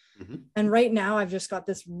dinghy. And right now I've just got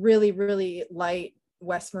this really, really light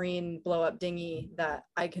West Marine blow up dinghy that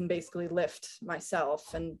I can basically lift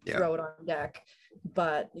myself and throw it on deck.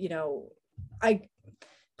 But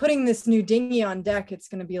putting this new dinghy on deck, it's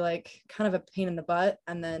going to be like kind of a pain in the butt.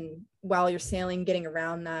 And then while you're sailing, getting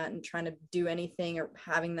around that and trying to do anything or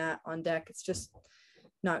having that on deck, it's just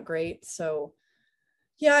not great. So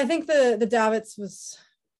yeah, I think the davits was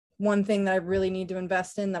one thing that I really need to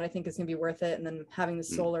invest in, that I think is going to be worth it. And then having the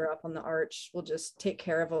solar up on the arch will just take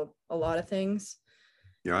care of a lot of things.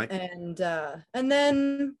 You're right. And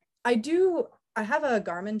then I have a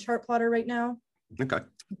Garmin chart plotter right now. Okay.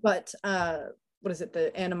 But what is it?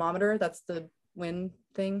 The anemometer, that's the wind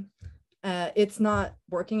thing. It's not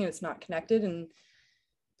working, and it's not connected. And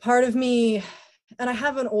part of me, and I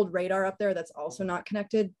have an old radar up there that's also not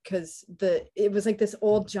connected, because it was like this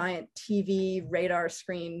old giant TV radar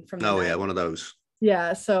screen from the 90s. One of those.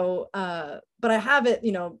 Yeah. So but I have it,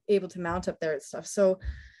 able to mount up there and stuff. So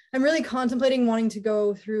I'm really contemplating wanting to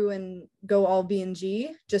go through and go all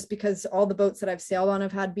B&G, just because all the boats that I've sailed on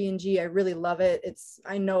have had B&G. I really love it.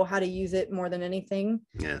 I know how to use it more than anything.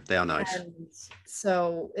 Yeah, they are nice. And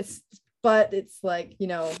so it's like,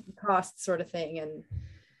 cost sort of thing. And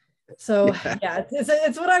so,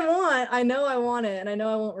 it's what I want. I know I want it, and I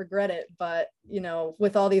know I won't regret it. But,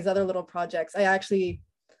 with all these other little projects, I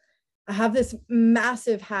have this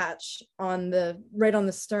massive hatch right on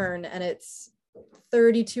the stern, and it's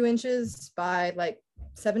 32 inches by like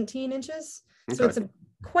 17 inches. Okay. So it's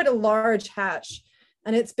quite a large hatch,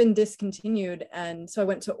 and it's been discontinued. And so I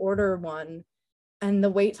went to order one, and the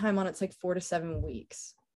wait time on it's like 4 to 7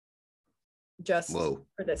 weeks. Just for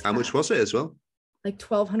this. How much was it as well? Like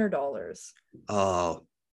 $1,200. Oh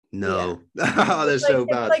no. Yeah. That's so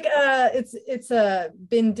bad. It's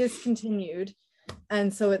been discontinued,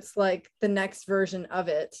 and so it's like the next version of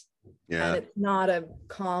it. Yeah. And it's not a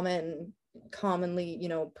commonly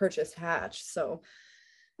purchased hatch. So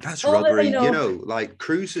that's robbery. Like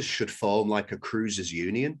cruisers should form like a cruisers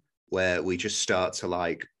union, where we just start to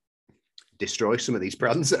like destroy some of these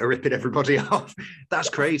brands that are ripping everybody off. That's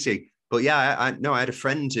crazy. But yeah, I had a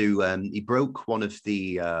friend who he broke one of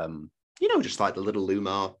the just like the little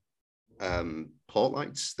Lumar port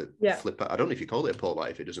lights that flip out. I don't know if you call it a port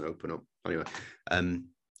light if it doesn't open up. Anyway,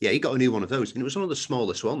 he got a new one of those, and it was one of the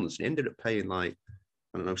smallest ones. He ended up paying like,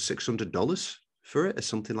 I don't know, $600 for it or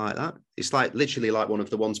something like that. It's like literally like one of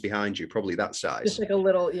the ones behind you, probably that size. Just like a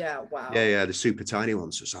little, wow. Yeah, the super tiny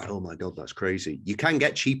ones. So it's like, oh my God, that's crazy. You can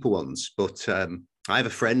get cheaper ones, but I have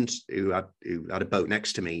a friend who had a boat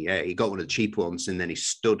next to me. Yeah, he got one of the cheaper ones, and then he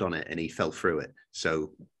stood on it and he fell through it.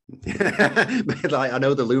 So like, I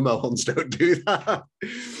know the Lumo ones don't do that.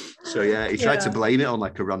 So yeah, he tried to blame it on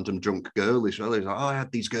like a random drunk girl as well. He was like, oh, I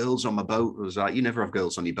had these girls on my boat. I was like, you never have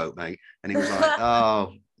girls on your boat, mate. And he was like,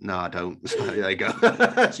 oh, no, I don't. So there you go.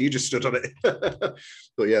 So you just stood on it.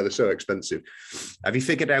 But yeah, they're so expensive. Have you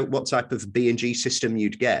figured out what type of B&G system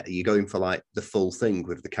you'd get? Are you going for like the full thing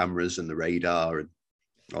with the cameras and the radar and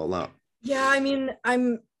all that? Yeah, I mean,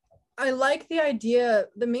 I like the idea.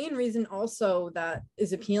 The main reason also that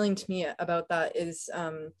is appealing to me about that is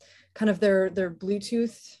kind of their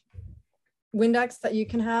Bluetooth Windex that you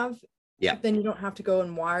can have. Yeah. Then you don't have to go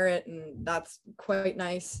and wire it, and that's quite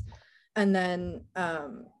nice. And then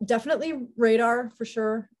definitely radar for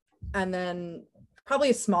sure. And then probably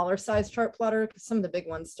a smaller size chart plotter, because some of the big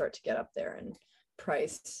ones start to get up there in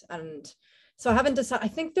price. And so I haven't decided. I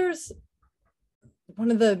think there's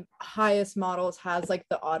one of the highest models has like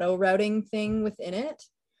the auto routing thing within it.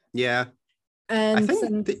 Yeah. And I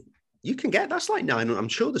think you can get, that's like 900. I'm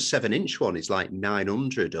sure the 7-inch one is like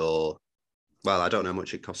 900, or, well, I don't know how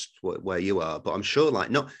much it costs where you are, but I'm sure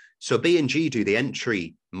like not. So B&G do the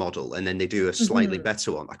entry model, and then they do a slightly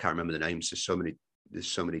better one. I can't remember the names. There's so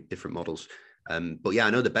many different models. But yeah,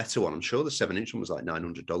 I know the better one. I'm sure the 7-inch one was like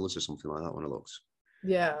 $900 or something like that when it looks.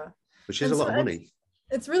 Yeah. Which is a lot of money.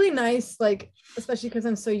 It's really nice, like, especially because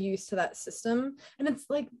I'm so used to that system. And it's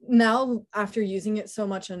like now, after using it so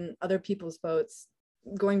much on other people's boats,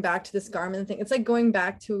 going back to this Garmin thing, it's like going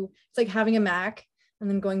back to, it's like having a Mac and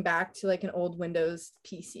then going back to like an old Windows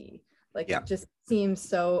PC. Like it just seems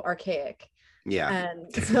so archaic. Yeah.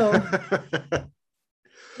 And so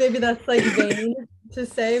maybe that's like vain to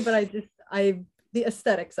say, but the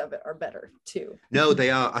aesthetics of it are better too. No, they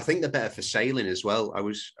are. I think they're better for sailing as well.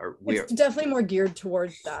 It's definitely more geared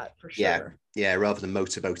towards that for sure. Yeah, rather than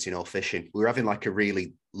motorboating or fishing. We were having like a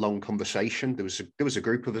really long conversation. There was a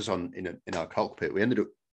group of us in our cockpit. We ended up,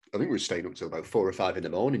 I think we were staying up till about 4 or 5 in the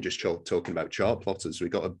morning, just talking about chart plotters.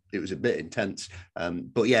 It was a bit intense.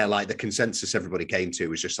 But yeah, like the consensus everybody came to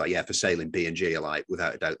was just like, yeah, for sailing, B&G are like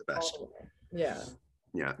without a doubt the best.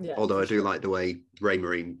 Yeah. Although I do like the way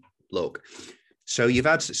Raymarine look. So you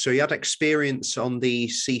had experience on the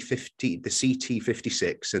C50, the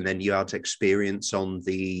CT56, and then you had experience on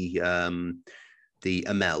the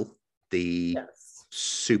Amel, the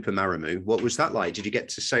Super Maramoo. What was that like? Did you get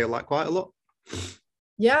to sail that quite a lot?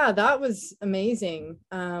 Yeah, that was amazing.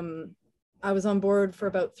 I was on board for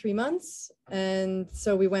about 3 months. And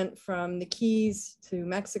so we went from the Keys to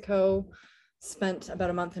Mexico, spent about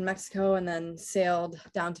a month in Mexico, and then sailed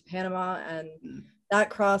down to Panama. And that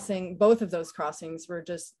crossing, both of those crossings were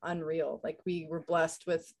just unreal. Like we were blessed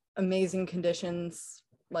with amazing conditions,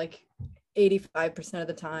 like 85% of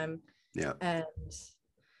the time. Yeah. And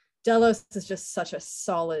Delos is just such a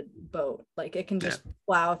solid boat. Like it can just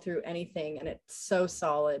plow through anything, and it's so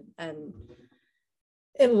solid, and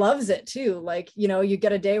it loves it too. Like, you know, you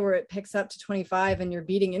get a day where it picks up to 25 and you're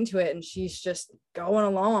beating into it, and she's just going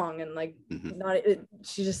along and like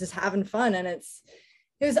she just is having fun. And it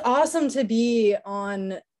was awesome to be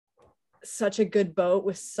on such a good boat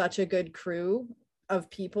with such a good crew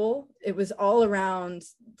of people. It was all around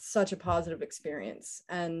such a positive experience.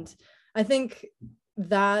 And I think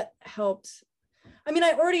that helped. I mean,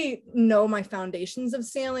 I already know my foundations of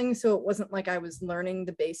sailing, so it wasn't like I was learning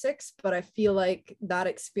the basics, but I feel like that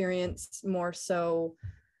experience more so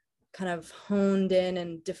kind of honed in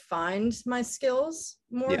and defined my skills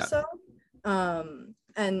more so.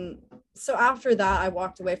 And so after that, I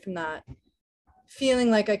walked away from that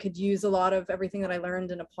feeling like I could use a lot of everything that I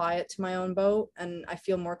learned and apply it to my own boat. And I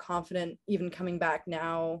feel more confident even coming back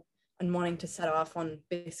now and wanting to set off on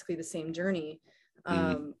basically the same journey.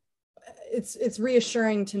 It's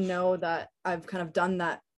reassuring to know that I've kind of done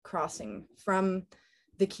that crossing from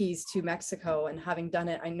the Keys to Mexico, and having done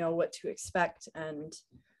it, I know what to expect. And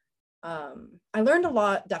I learned a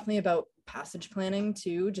lot definitely about passage planning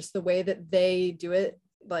too, just the way that they do it.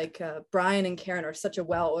 Like Brian and Karen are such a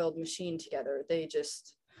well-oiled machine together. They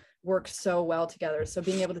just work so well together. So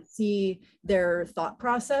being able to see their thought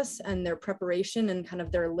process and their preparation and kind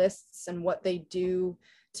of their lists and what they do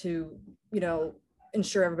to, you know,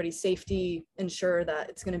 ensure everybody's safety, ensure that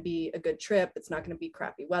it's going to be a good trip. It's not going to be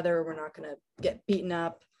crappy weather. We're not going to get beaten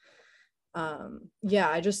up.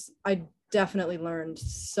 yeah, I definitely learned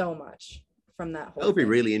so much from that whole It'll be thing.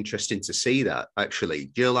 really interesting to see that, actually.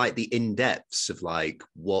 Do you like the in-depths of like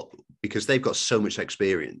what, because they've got so much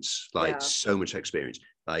experience, like so much experience,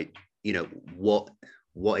 like, you know, what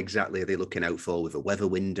exactly are they looking out for with a weather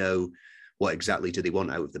window? What exactly do they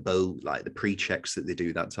want out of the boat? Like the pre-checks that they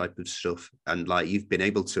do, that type of stuff. And like, you've been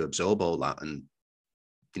able to absorb all that and,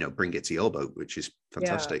 you know, bring it to your boat, which is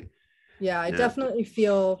fantastic. Yeah, I definitely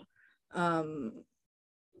feel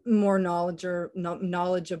more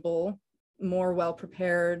knowledgeable, more well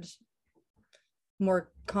prepared, more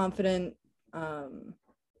confident.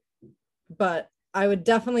 But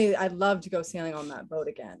I'd love to go sailing on that boat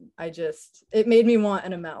again. It made me want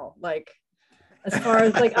an ML. Like, as far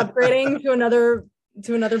as like upgrading to another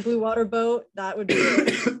blue water boat, that would be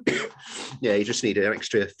it. Yeah, you just need an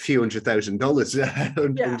extra few $100,000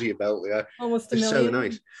 under your belt. Yeah, almost $1 million. So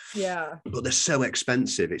nice. Yeah, but they're so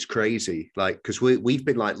expensive. It's crazy. Like, because we've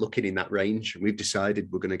been like looking in that range, and we've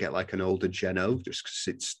decided we're going to get like an older Geno, just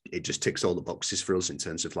because it just ticks all the boxes for us in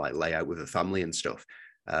terms of like layout with a family and stuff.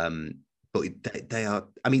 But they are,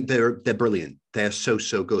 I mean, they're brilliant. They're so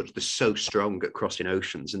good. They're so strong at crossing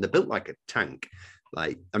oceans, and they're built like a tank.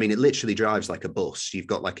 Like, I mean, it literally drives like a bus. You've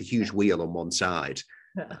got like a huge wheel on one side.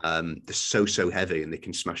 They're so heavy, and they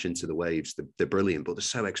can smash into the waves. They're brilliant, but they're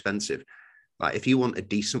so expensive. Like, if you want a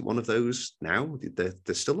decent one of those now, they're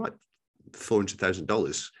still like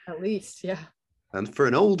 $400,000 at least. Yeah, and for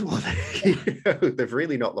an old one, they've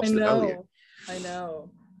really not lost the value. I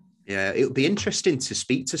know. Yeah, it would be interesting to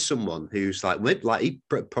speak to someone who's like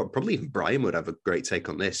probably even Brian would have a great take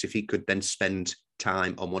on this if he could then spend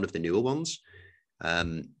time on one of the newer ones.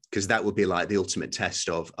 Because that would be like the ultimate test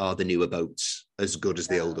of, are the newer boats as good as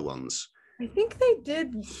the older ones? I think they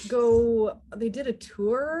did a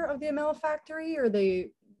tour of the ML factory, or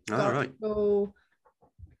they got to go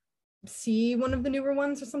see one of the newer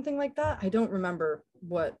ones or something like that. I don't remember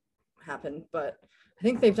what happened, but I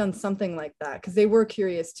think they've done something like that, because they were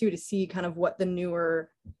curious too to see kind of what the newer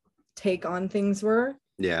take on things were.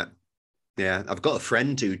 Yeah. I've got a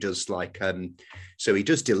friend who does like, so he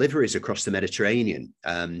does deliveries across the Mediterranean,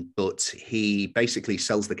 but he basically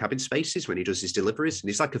sells the cabin spaces when he does his deliveries. And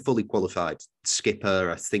he's like a fully qualified skipper.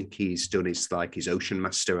 I think he's done his Ocean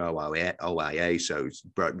Master OIA. So he's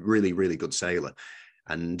a really, really good sailor.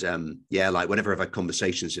 And like whenever I've had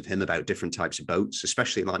conversations with him about different types of boats,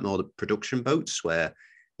 especially like more the production boats where,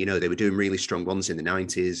 you know, they were doing really strong ones in the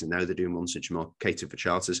 90s and now they're doing ones which are more catered for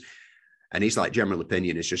charters. And he's like, general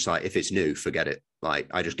opinion is just like, if it's new, forget it. Like,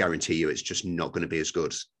 I just guarantee you it's just not going to be as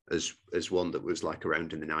good as one that was like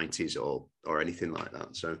around in the 90s or anything like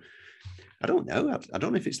that. So I don't know. I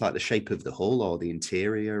don't know if it's like the shape of the hull or the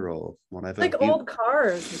interior or whatever. Like old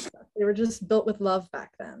cars and stuff. They were just built with love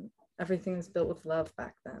back then. Everything was built with love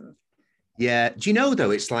back then. Yeah. Do you know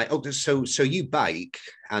though? It's like, so you bike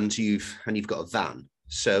and you've got a van.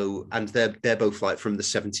 So, and they're both like from the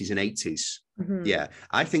 70s and 80s. Mm-hmm. Yeah.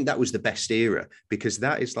 I think that was the best era, because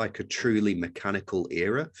that is like a truly mechanical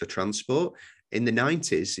era for transport. In the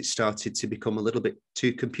 90s, it started to become a little bit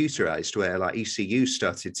too computerized, where like ECU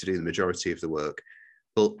started to do the majority of the work,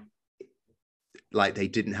 but like they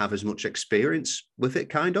didn't have as much experience with it,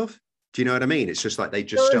 kind of. Do you know what I mean? It's just like they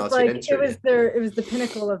just started like, entering it was the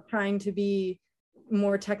pinnacle of trying to be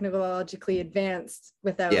more technologically advanced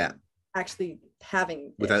without actually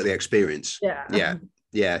having without the experience.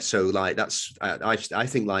 Yeah. So like that's I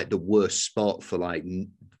think like the worst spot for like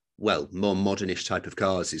more modernish type of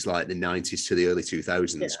cars is like the 90s to the early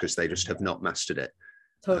 2000s, because they just have not mastered it.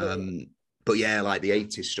 Totally. But yeah, like the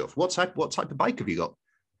 80s stuff. What type of bike have you got?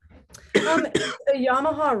 It's a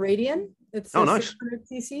Yamaha Radian. It's nice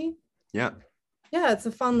 600cc. Yeah, it's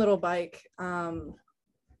a fun little bike.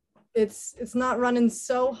 It's not running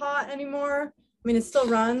so hot anymore. I mean, it still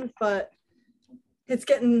runs, but it's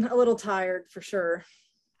getting a little tired for sure.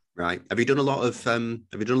 Right. Have you done a lot of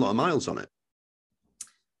miles on it?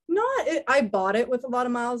 I bought it with a lot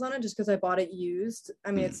of miles on it just because I bought it used.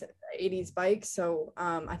 I mean, it's an 80s bike, so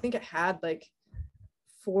I think it had like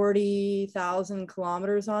 40,000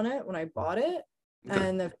 kilometers on it when I bought it. Okay.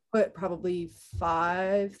 And I've put probably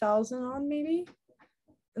 5,000 on maybe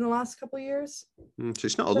in the last couple of years. So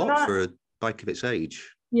it's not a lot for a bike of its age.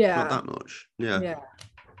 Yeah. Not that much. Yeah.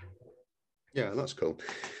 Yeah, that's cool.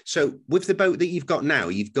 So with the boat that you've got now,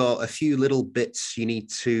 you've got a few little bits you need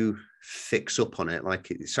to fix up on it.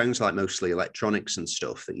 Like, it sounds like mostly electronics and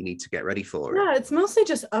stuff that you need to get ready for. Yeah, it's mostly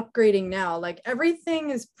just upgrading now. Like, everything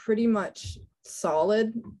is pretty much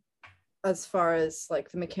solid as far as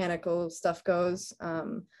like the mechanical stuff goes.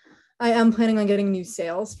 I am planning on getting new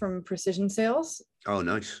sails from Precision Sails. Oh,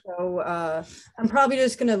 nice. So I'm probably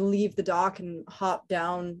just going to leave the dock and hop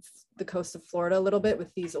down the coast of Florida a little bit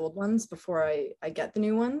with these old ones before I get the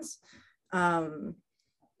new ones.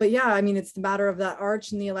 But yeah, I mean, it's the matter of that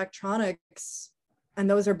arch and the electronics, and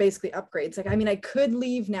those are basically upgrades. Like, I mean, I could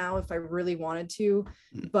leave now if I really wanted to,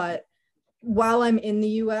 but while I'm in the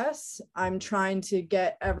US, I'm trying to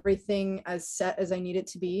get everything as set as I need it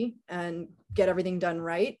to be and get everything done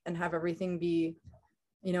right and have everything be,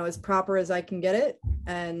 you know, as proper as I can get it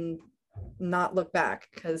and not look back,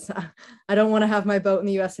 because I don't want to have my boat in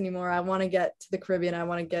the US anymore. I want to get to the Caribbean. I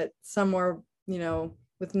want to get somewhere, you know,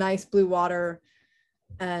 with nice blue water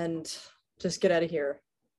and just get out of here.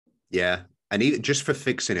 Yeah. And even just for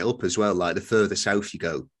fixing it up as well, like the further south you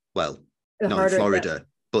go, well, not in Florida,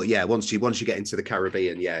 but yeah, once you get into the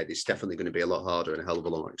Caribbean, yeah, it's definitely going to be a lot harder and a hell of a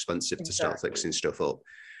lot more expensive to start fixing stuff up.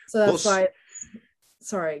 So that's why.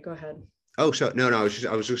 Sorry, go ahead. Oh, so no, I was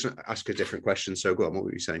just going to ask a different question. So go on, what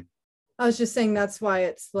were you saying? I was just saying that's why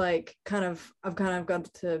it's like I've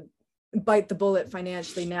got to bite the bullet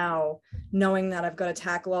financially now, knowing that I've got to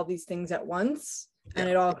tackle all these things at once, and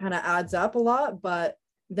it all kind of adds up a lot. But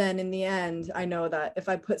then in the end, I know that if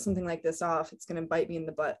I put something like this off, it's going to bite me in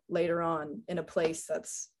the butt later on in a place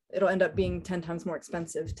it'll end up being 10 times more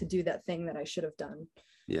expensive to do that thing that I should have done.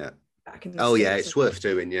 Yeah. Oh yeah, it's worth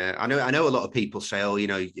doing. Yeah, I know a lot of people say, oh, you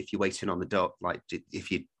know, if you're waiting on the dock, like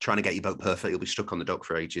if you're trying to get your boat perfect, you'll be stuck on the dock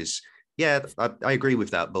for ages. Yeah, I agree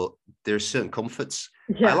with that, but there's certain comforts.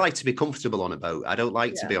 I like to be comfortable on a boat. I don't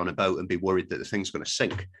like to be on a boat and be worried that the thing's going to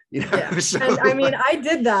sink. You know? Yeah. So, and I mean, I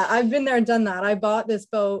did that. I've been there and done that. I bought this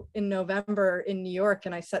boat in November in New York,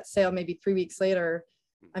 and I set sail maybe 3 weeks later.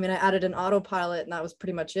 I mean, I added an autopilot, and that was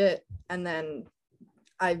pretty much it. And then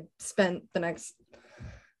I spent the next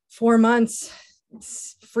 4 months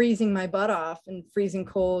freezing my butt off in freezing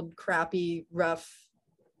cold, crappy, rough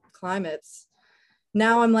climates.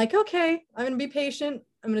 Now I'm like, okay, I'm going to be patient.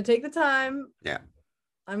 I'm going to take the time. Yeah.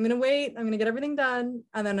 I'm going to wait. I'm going to get everything done.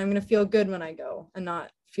 And then I'm going to feel good when I go and not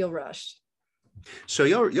feel rushed. So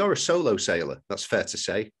you're a solo sailor. That's fair to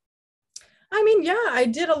say. I mean, yeah, I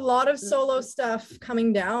did a lot of solo stuff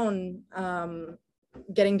coming down,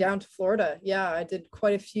 getting down to Florida. Yeah, I did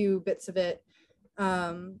quite a few bits of it.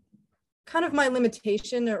 Kind of my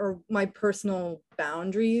limitation or my personal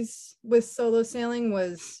boundaries with solo sailing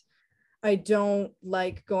was I don't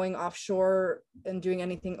like going offshore and doing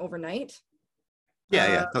anything overnight.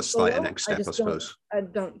 Yeah, that's like the next step, I suppose. I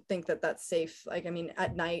don't think that that's safe. Like, I mean,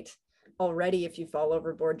 at night already, if you fall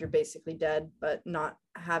overboard, you're basically dead, but not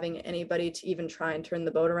having anybody to even try and turn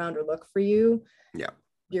the boat around or look for you,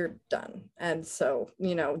 you're done. And so,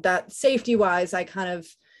 you know, that safety wise, I kind of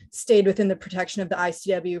stayed within the protection of the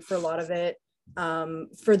ICW for a lot of it.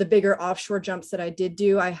 For the bigger offshore jumps that I did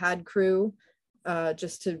do, I had crew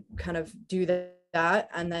just to kind of do that.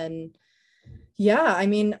 And then, yeah, I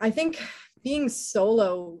mean, I think being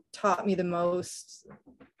solo taught me the most,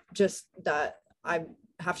 just that I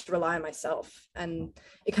have to rely on myself, and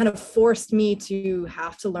it kind of forced me to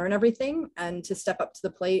have to learn everything and to step up to the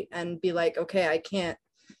plate and be like, okay, I can't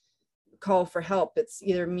call for help. It's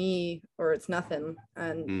either me or it's nothing.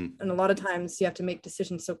 And a lot of times you have to make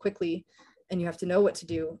decisions so quickly and you have to know what to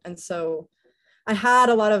do. And so I had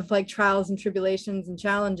a lot of like trials and tribulations and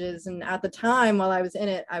challenges. And at the time while I was in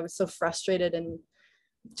it, I was so frustrated and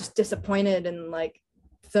just disappointed and like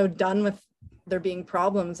so done with there being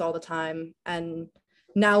problems all the time. And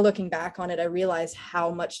now looking back on it, I realize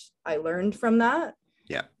how much I learned from that.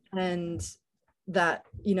 Yeah. And that,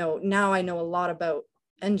 you know, now I know a lot about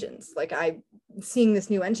engines. Like seeing this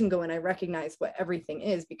new engine go in, I recognize what everything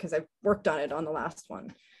is because I've worked on it on the last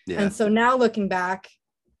one. Yeah. And so now looking back,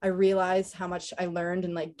 I realize how much I learned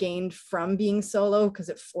and like gained from being solo, because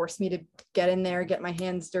it forced me to get in there, get my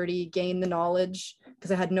hands dirty, gain the knowledge,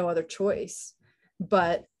 because I had no other choice.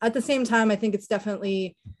 But at the same time, I think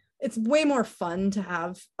it's way more fun to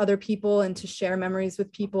have other people and to share memories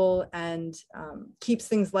with people, and keeps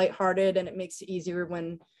things lighthearted, and it makes it easier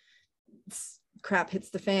when crap hits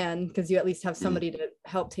the fan, because you at least have somebody to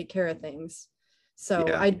help take care of things. So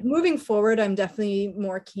moving forward, I'm definitely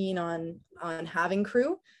more keen on having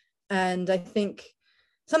crew. And I think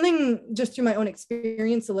something just through my own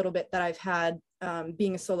experience a little bit that I've had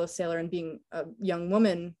being a solo sailor and being a young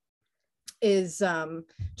woman is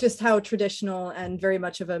just how traditional and very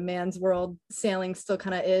much of a man's world sailing still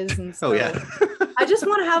kind of is. And so I just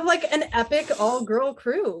want to have like an epic all-girl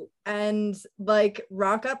crew and like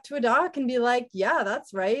rock up to a dock and be like, yeah,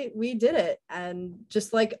 that's right, we did it, and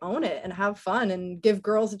just like own it and have fun and give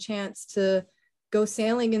girls a chance to go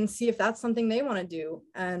sailing and see if that's something they want to do.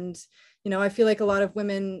 And you know, I feel like a lot of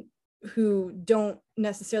women who don't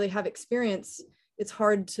necessarily have experience, it's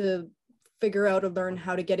hard to figure out or learn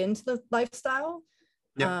how to get into the lifestyle.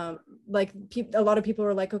 Yep. Like a lot of people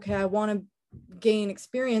are like, okay, I want to gain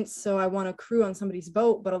experience, so I want to crew on somebody's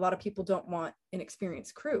boat, but a lot of people don't want an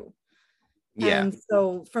experienced crew. Yeah. And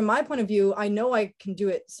so from my point of view, I know I can do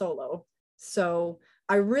it solo. So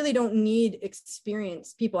I really don't need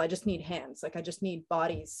experienced people. I just need hands. Like I just need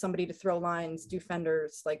bodies, somebody to throw lines, do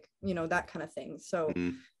fenders, like, you know, that kind of thing. So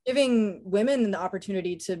giving women the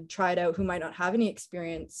opportunity to try it out who might not have any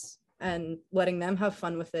experience and letting them have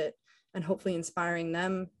fun with it and hopefully inspiring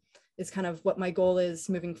them is kind of what my goal is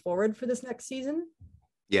moving forward for this next season.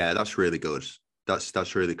 Yeah, that's really good.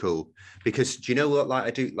 That's really cool. Because do you know what, like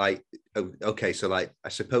I do, like, okay, so like I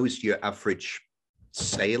suppose your average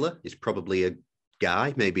sailor is probably a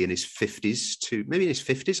guy, maybe in his 50s to maybe in his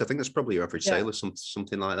 50s. I think that's probably your average sailor,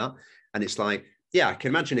 something like that. And it's like, yeah, I can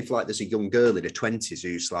imagine if like there's a young girl in her 20s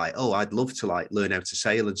who's like, oh, I'd love to like learn how to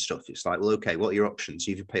sail and stuff. It's like, well, okay, what are your options?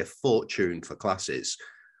 You either pay a fortune for classes,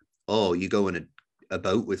 or you go on a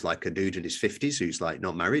boat with like a dude in his 50s who's like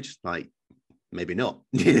not married, like maybe not.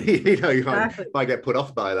 You know, you might get put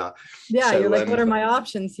off by that. Yeah, so, you're like, what are my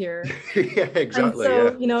options here? Yeah, exactly.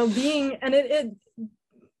 And so, you know, being, and it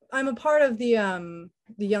I'm a part of the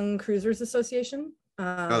Young Cruisers Association.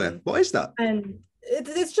 What is that? And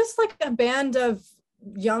it's just like a band of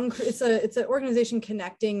young, it's an organization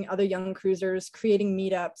connecting other young cruisers, creating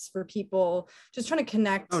meetups for people, just trying to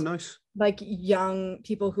connect. Oh, nice. Like young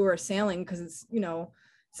people who are sailing, because it's, you know,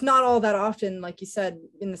 it's not all that often, like you said,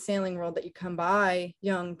 in the sailing world that you come by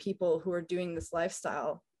young people who are doing this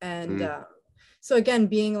lifestyle. And so again,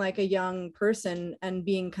 being like a young person and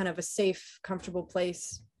being kind of a safe, comfortable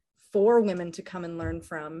place for women to come and learn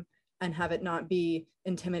from and have it not be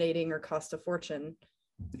intimidating or cost a fortune.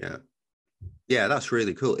 Yeah, that's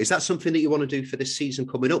really cool. Is that something that you want to do for this season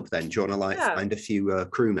coming up then? Do you want to like find a few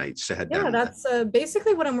crewmates to head down? Yeah, that's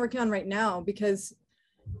basically what I'm working on right now, because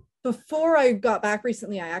before I got back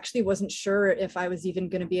recently, I actually wasn't sure if I was even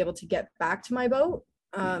going to be able to get back to my boat.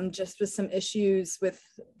 Just with some issues with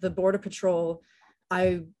the Border Patrol,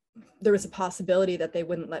 there was a possibility that they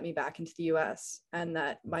wouldn't let me back into the US and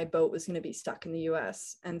that my boat was going to be stuck in the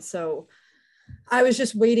US. And so I was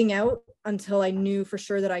just waiting out until I knew for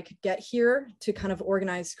sure that I could get here to kind of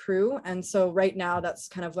organize crew. And so right now that's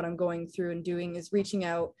kind of what I'm going through and doing, is reaching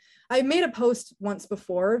out. I made a post once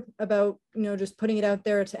before about, you know, just putting it out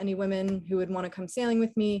there to any women who would want to come sailing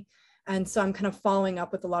with me. And so I'm kind of following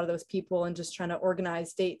up with a lot of those people and just trying to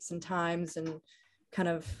organize dates and times and kind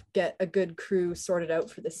of get a good crew sorted out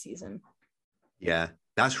for this season. Yeah,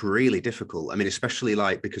 that's really difficult. I mean, especially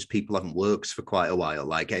like because people haven't worked for quite a while,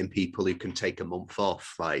 like getting people who can take a month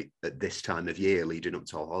off like at this time of year leading up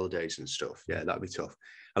to holidays and stuff. Yeah, that'd be tough.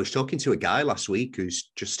 I was talking to a guy last week who's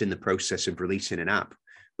just in the process of releasing an app,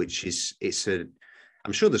 which is,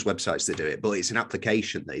 I'm sure there's websites that do it, but it's an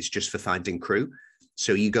application that is just for finding crew.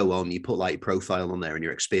 So you go on, you put like your profile on there and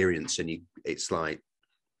your experience, and it's like,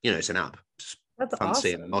 you know, it's an app. That's fancy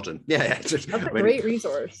awesome. And modern. Yeah. That's a great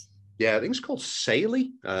resource. Yeah, I think it's called Saily.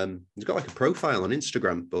 He's got like a profile on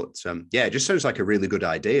Instagram, but yeah, it just sounds like a really good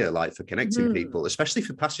idea, like for connecting people, especially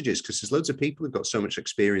for passages, because there's loads of people who've got so much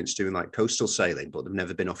experience doing like coastal sailing, but they've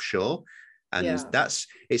never been offshore. And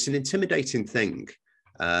it's an intimidating thing.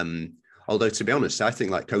 Although, to be honest, I think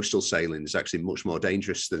like coastal sailing is actually much more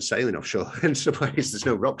dangerous than sailing offshore. In some ways, there's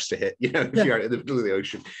no rocks to hit, you know, if you're out in the middle of the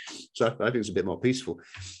ocean. So I think it's a bit more peaceful.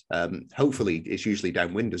 Hopefully, it's usually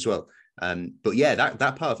downwind as well. But yeah,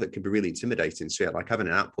 that part of it can be really intimidating. So yeah, like having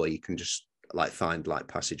an app where you can just like find like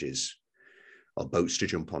passages or boats to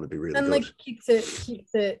jump on would be really good. And like keeps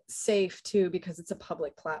it safe too, because it's a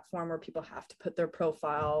public platform where people have to put their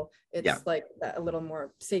profile. It's like that, a little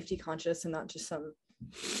more safety conscious and not just some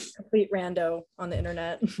complete rando on the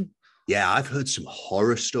internet. Yeah, I've heard some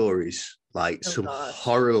horror stories, like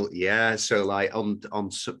horror. Yeah, so like on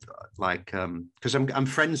like because I'm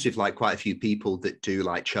friends with like quite a few people that do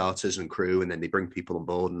like charters and crew, and then they bring people on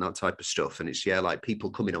board and that type of stuff. And it's like people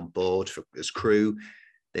coming on board as crew,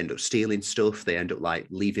 they end up stealing stuff. They end up like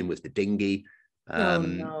leaving with the dinghy.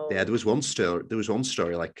 No. Yeah, there was one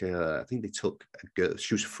story like I think they took a girl,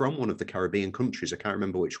 she was from one of the Caribbean countries, I can't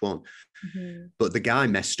remember which one, but the guy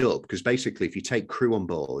messed up because basically if you take crew on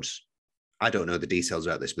board, I don't know the details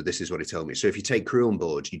about this, but this is what he told me. So if you take crew on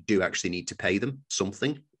board, you do actually need to pay them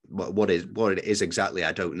something. What it is exactly,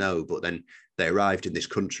 I don't know. But then they arrived in this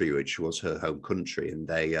country, which was her home country, and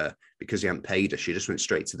they because he hadn't paid her, she just went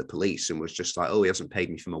straight to the police and was just like, "Oh, he hasn't paid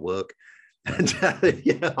me for my work." And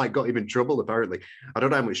yeah, I got him in trouble, apparently. I don't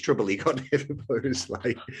know how much trouble he got in, but it was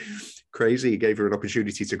like crazy. He gave her an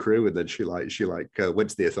opportunity to crew, and then she went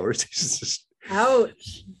to the authorities.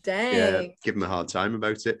 Ouch. Dang. Yeah, give him a hard time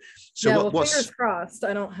about it. So yeah, fingers crossed.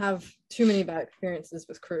 I don't have too many bad experiences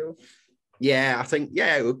with crew. Yeah, I think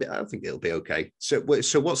it'll be okay. So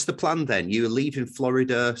what's the plan then? You're leaving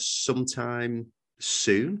Florida sometime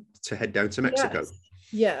soon to head down to Mexico?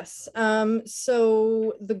 Yes.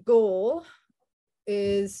 So the goal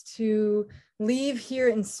is to leave here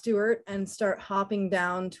in Stewart and start hopping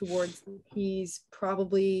down towards the Keys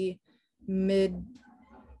probably mid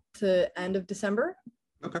to end of December.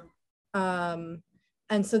 Okay.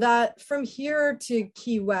 And so that from here to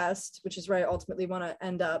Key West, which is where I ultimately want to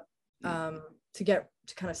end up, to get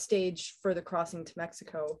to kind of stage for the crossing to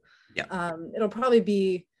Mexico. Yeah. It'll probably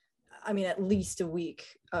be, I mean, at least a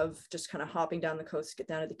week of just kind of hopping down the coast to get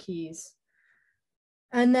down to the Keys.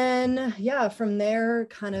 And then, yeah, from there,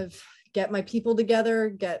 kind of get my people together,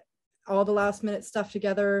 get all the last minute stuff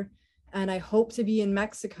together. And I hope to be in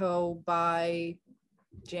Mexico by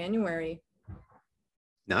January.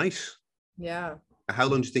 Nice. Yeah. How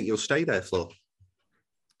long do you think you'll stay there for?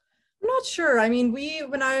 I'm not sure. I mean,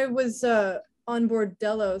 when I was on board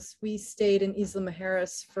Delos, we stayed in Isla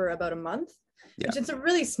Mujeres for about a month, which it's a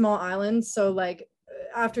really small island. So like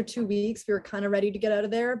after 2 weeks, we were kind of ready to get out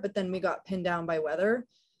of there, but then we got pinned down by weather.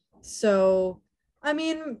 So, I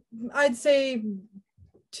mean, I'd say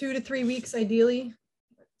 2 to 3 weeks, ideally,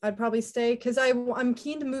 I'd probably stay, because I'm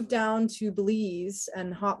keen to move down to Belize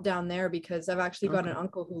and hop down there, because I've actually got an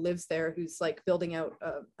uncle who lives there who's like building out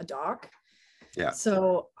a dock. Yeah.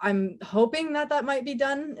 So I'm hoping that might be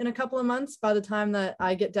done in a couple of months by the time that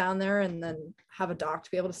I get down there and then have a dock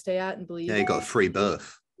to be able to stay at and Belize. Yeah, you got a free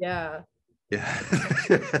berth. Yeah. Yeah.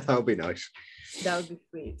 That would be nice. That would be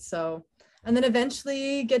sweet. So, and then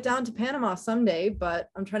eventually get down to Panama someday, but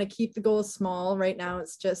I'm trying to keep the goals small. Right now,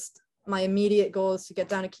 it's just my immediate goal is to get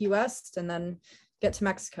down to Key West and then get to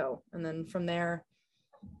Mexico. And then from there,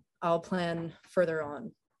 I'll plan further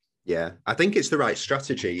on. Yeah, I think it's the right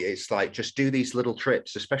strategy. It's like, just do these little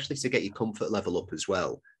trips, especially to get your comfort level up as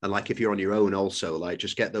well. And like, if you're on your own also, like,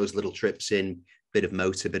 just get those little trips in, bit of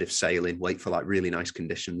motor, bit of sailing, wait for like really nice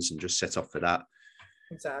conditions and just set off for that.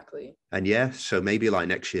 Exactly. And yeah, so maybe like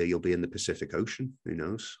next year you'll be in the Pacific Ocean. Who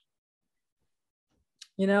knows?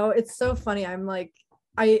 You know, it's so funny. I'm like,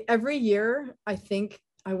 every year I think,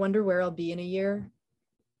 I wonder where I'll be in a year.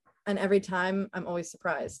 And every time I'm always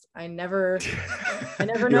surprised. I never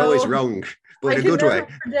know. You're always wrong, but in a good way.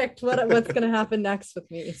 Predict what's going to happen next with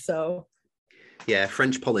me. So yeah,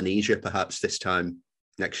 French Polynesia perhaps this time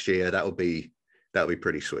next year. That would be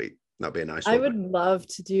pretty sweet. That'd be a nice one. I would love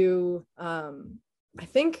to do. I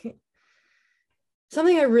think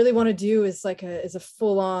something I really want to do is a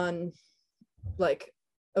full on like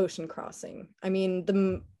ocean crossing. I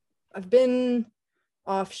mean, I've been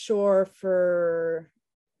offshore for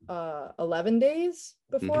 11 days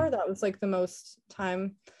before. That was like the most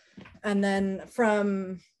time, and then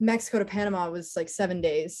from Mexico to Panama was like 7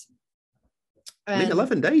 days. I mean,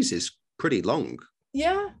 11 days is pretty long.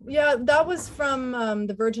 Yeah, that was from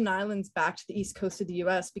the Virgin Islands back to the east coast of the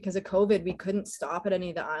US. Because of COVID, we couldn't stop at any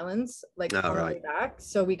of the islands on the way back,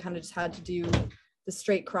 so we kind of just had to do the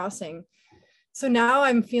straight crossing. So now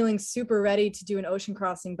I'm feeling super ready to do an ocean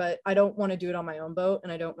crossing, but I don't want to do it on my own boat,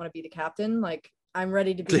 and I don't want to be the captain. Like, I'm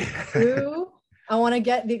ready to be the crew. I want to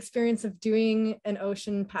get the experience of doing an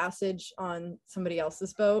ocean passage on somebody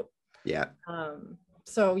else's boat. Yeah.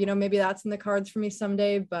 So, you know, maybe that's in the cards for me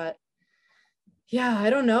someday, but yeah, I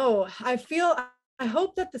don't know. I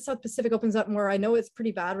hope that the South Pacific opens up more. I know it's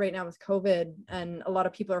pretty bad right now with COVID, and a lot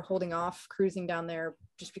of people are holding off cruising down there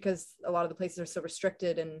just because a lot of the places are so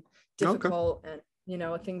restricted and difficult and, you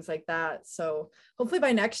know, things like that. So hopefully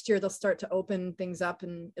by next year, they'll start to open things up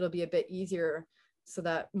and it'll be a bit easier so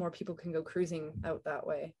that more people can go cruising out that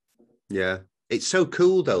way. Yeah. It's so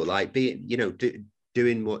cool though, like being, you know,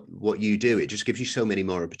 doing what you do. It just gives you so many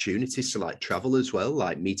more opportunities to like travel as well,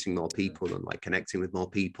 like meeting more people and like connecting with more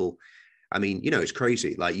people. I mean, you know, it's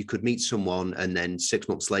crazy. Like, you could meet someone and then 6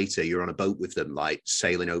 months later you're on a boat with them, like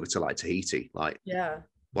sailing over to like Tahiti. Like, yeah,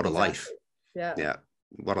 what a life. Yeah.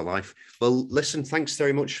 What a life. Well, listen, thanks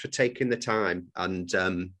very much for taking the time, and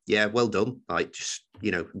yeah, well done. Like, just,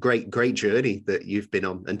 you know, great journey that you've been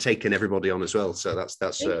on and taken everybody on as well. So that's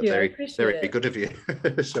very good of you.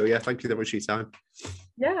 So yeah, thank you very much for your time.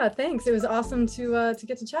 Yeah, thanks. It was awesome to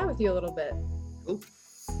get to chat with you a little bit. Cool.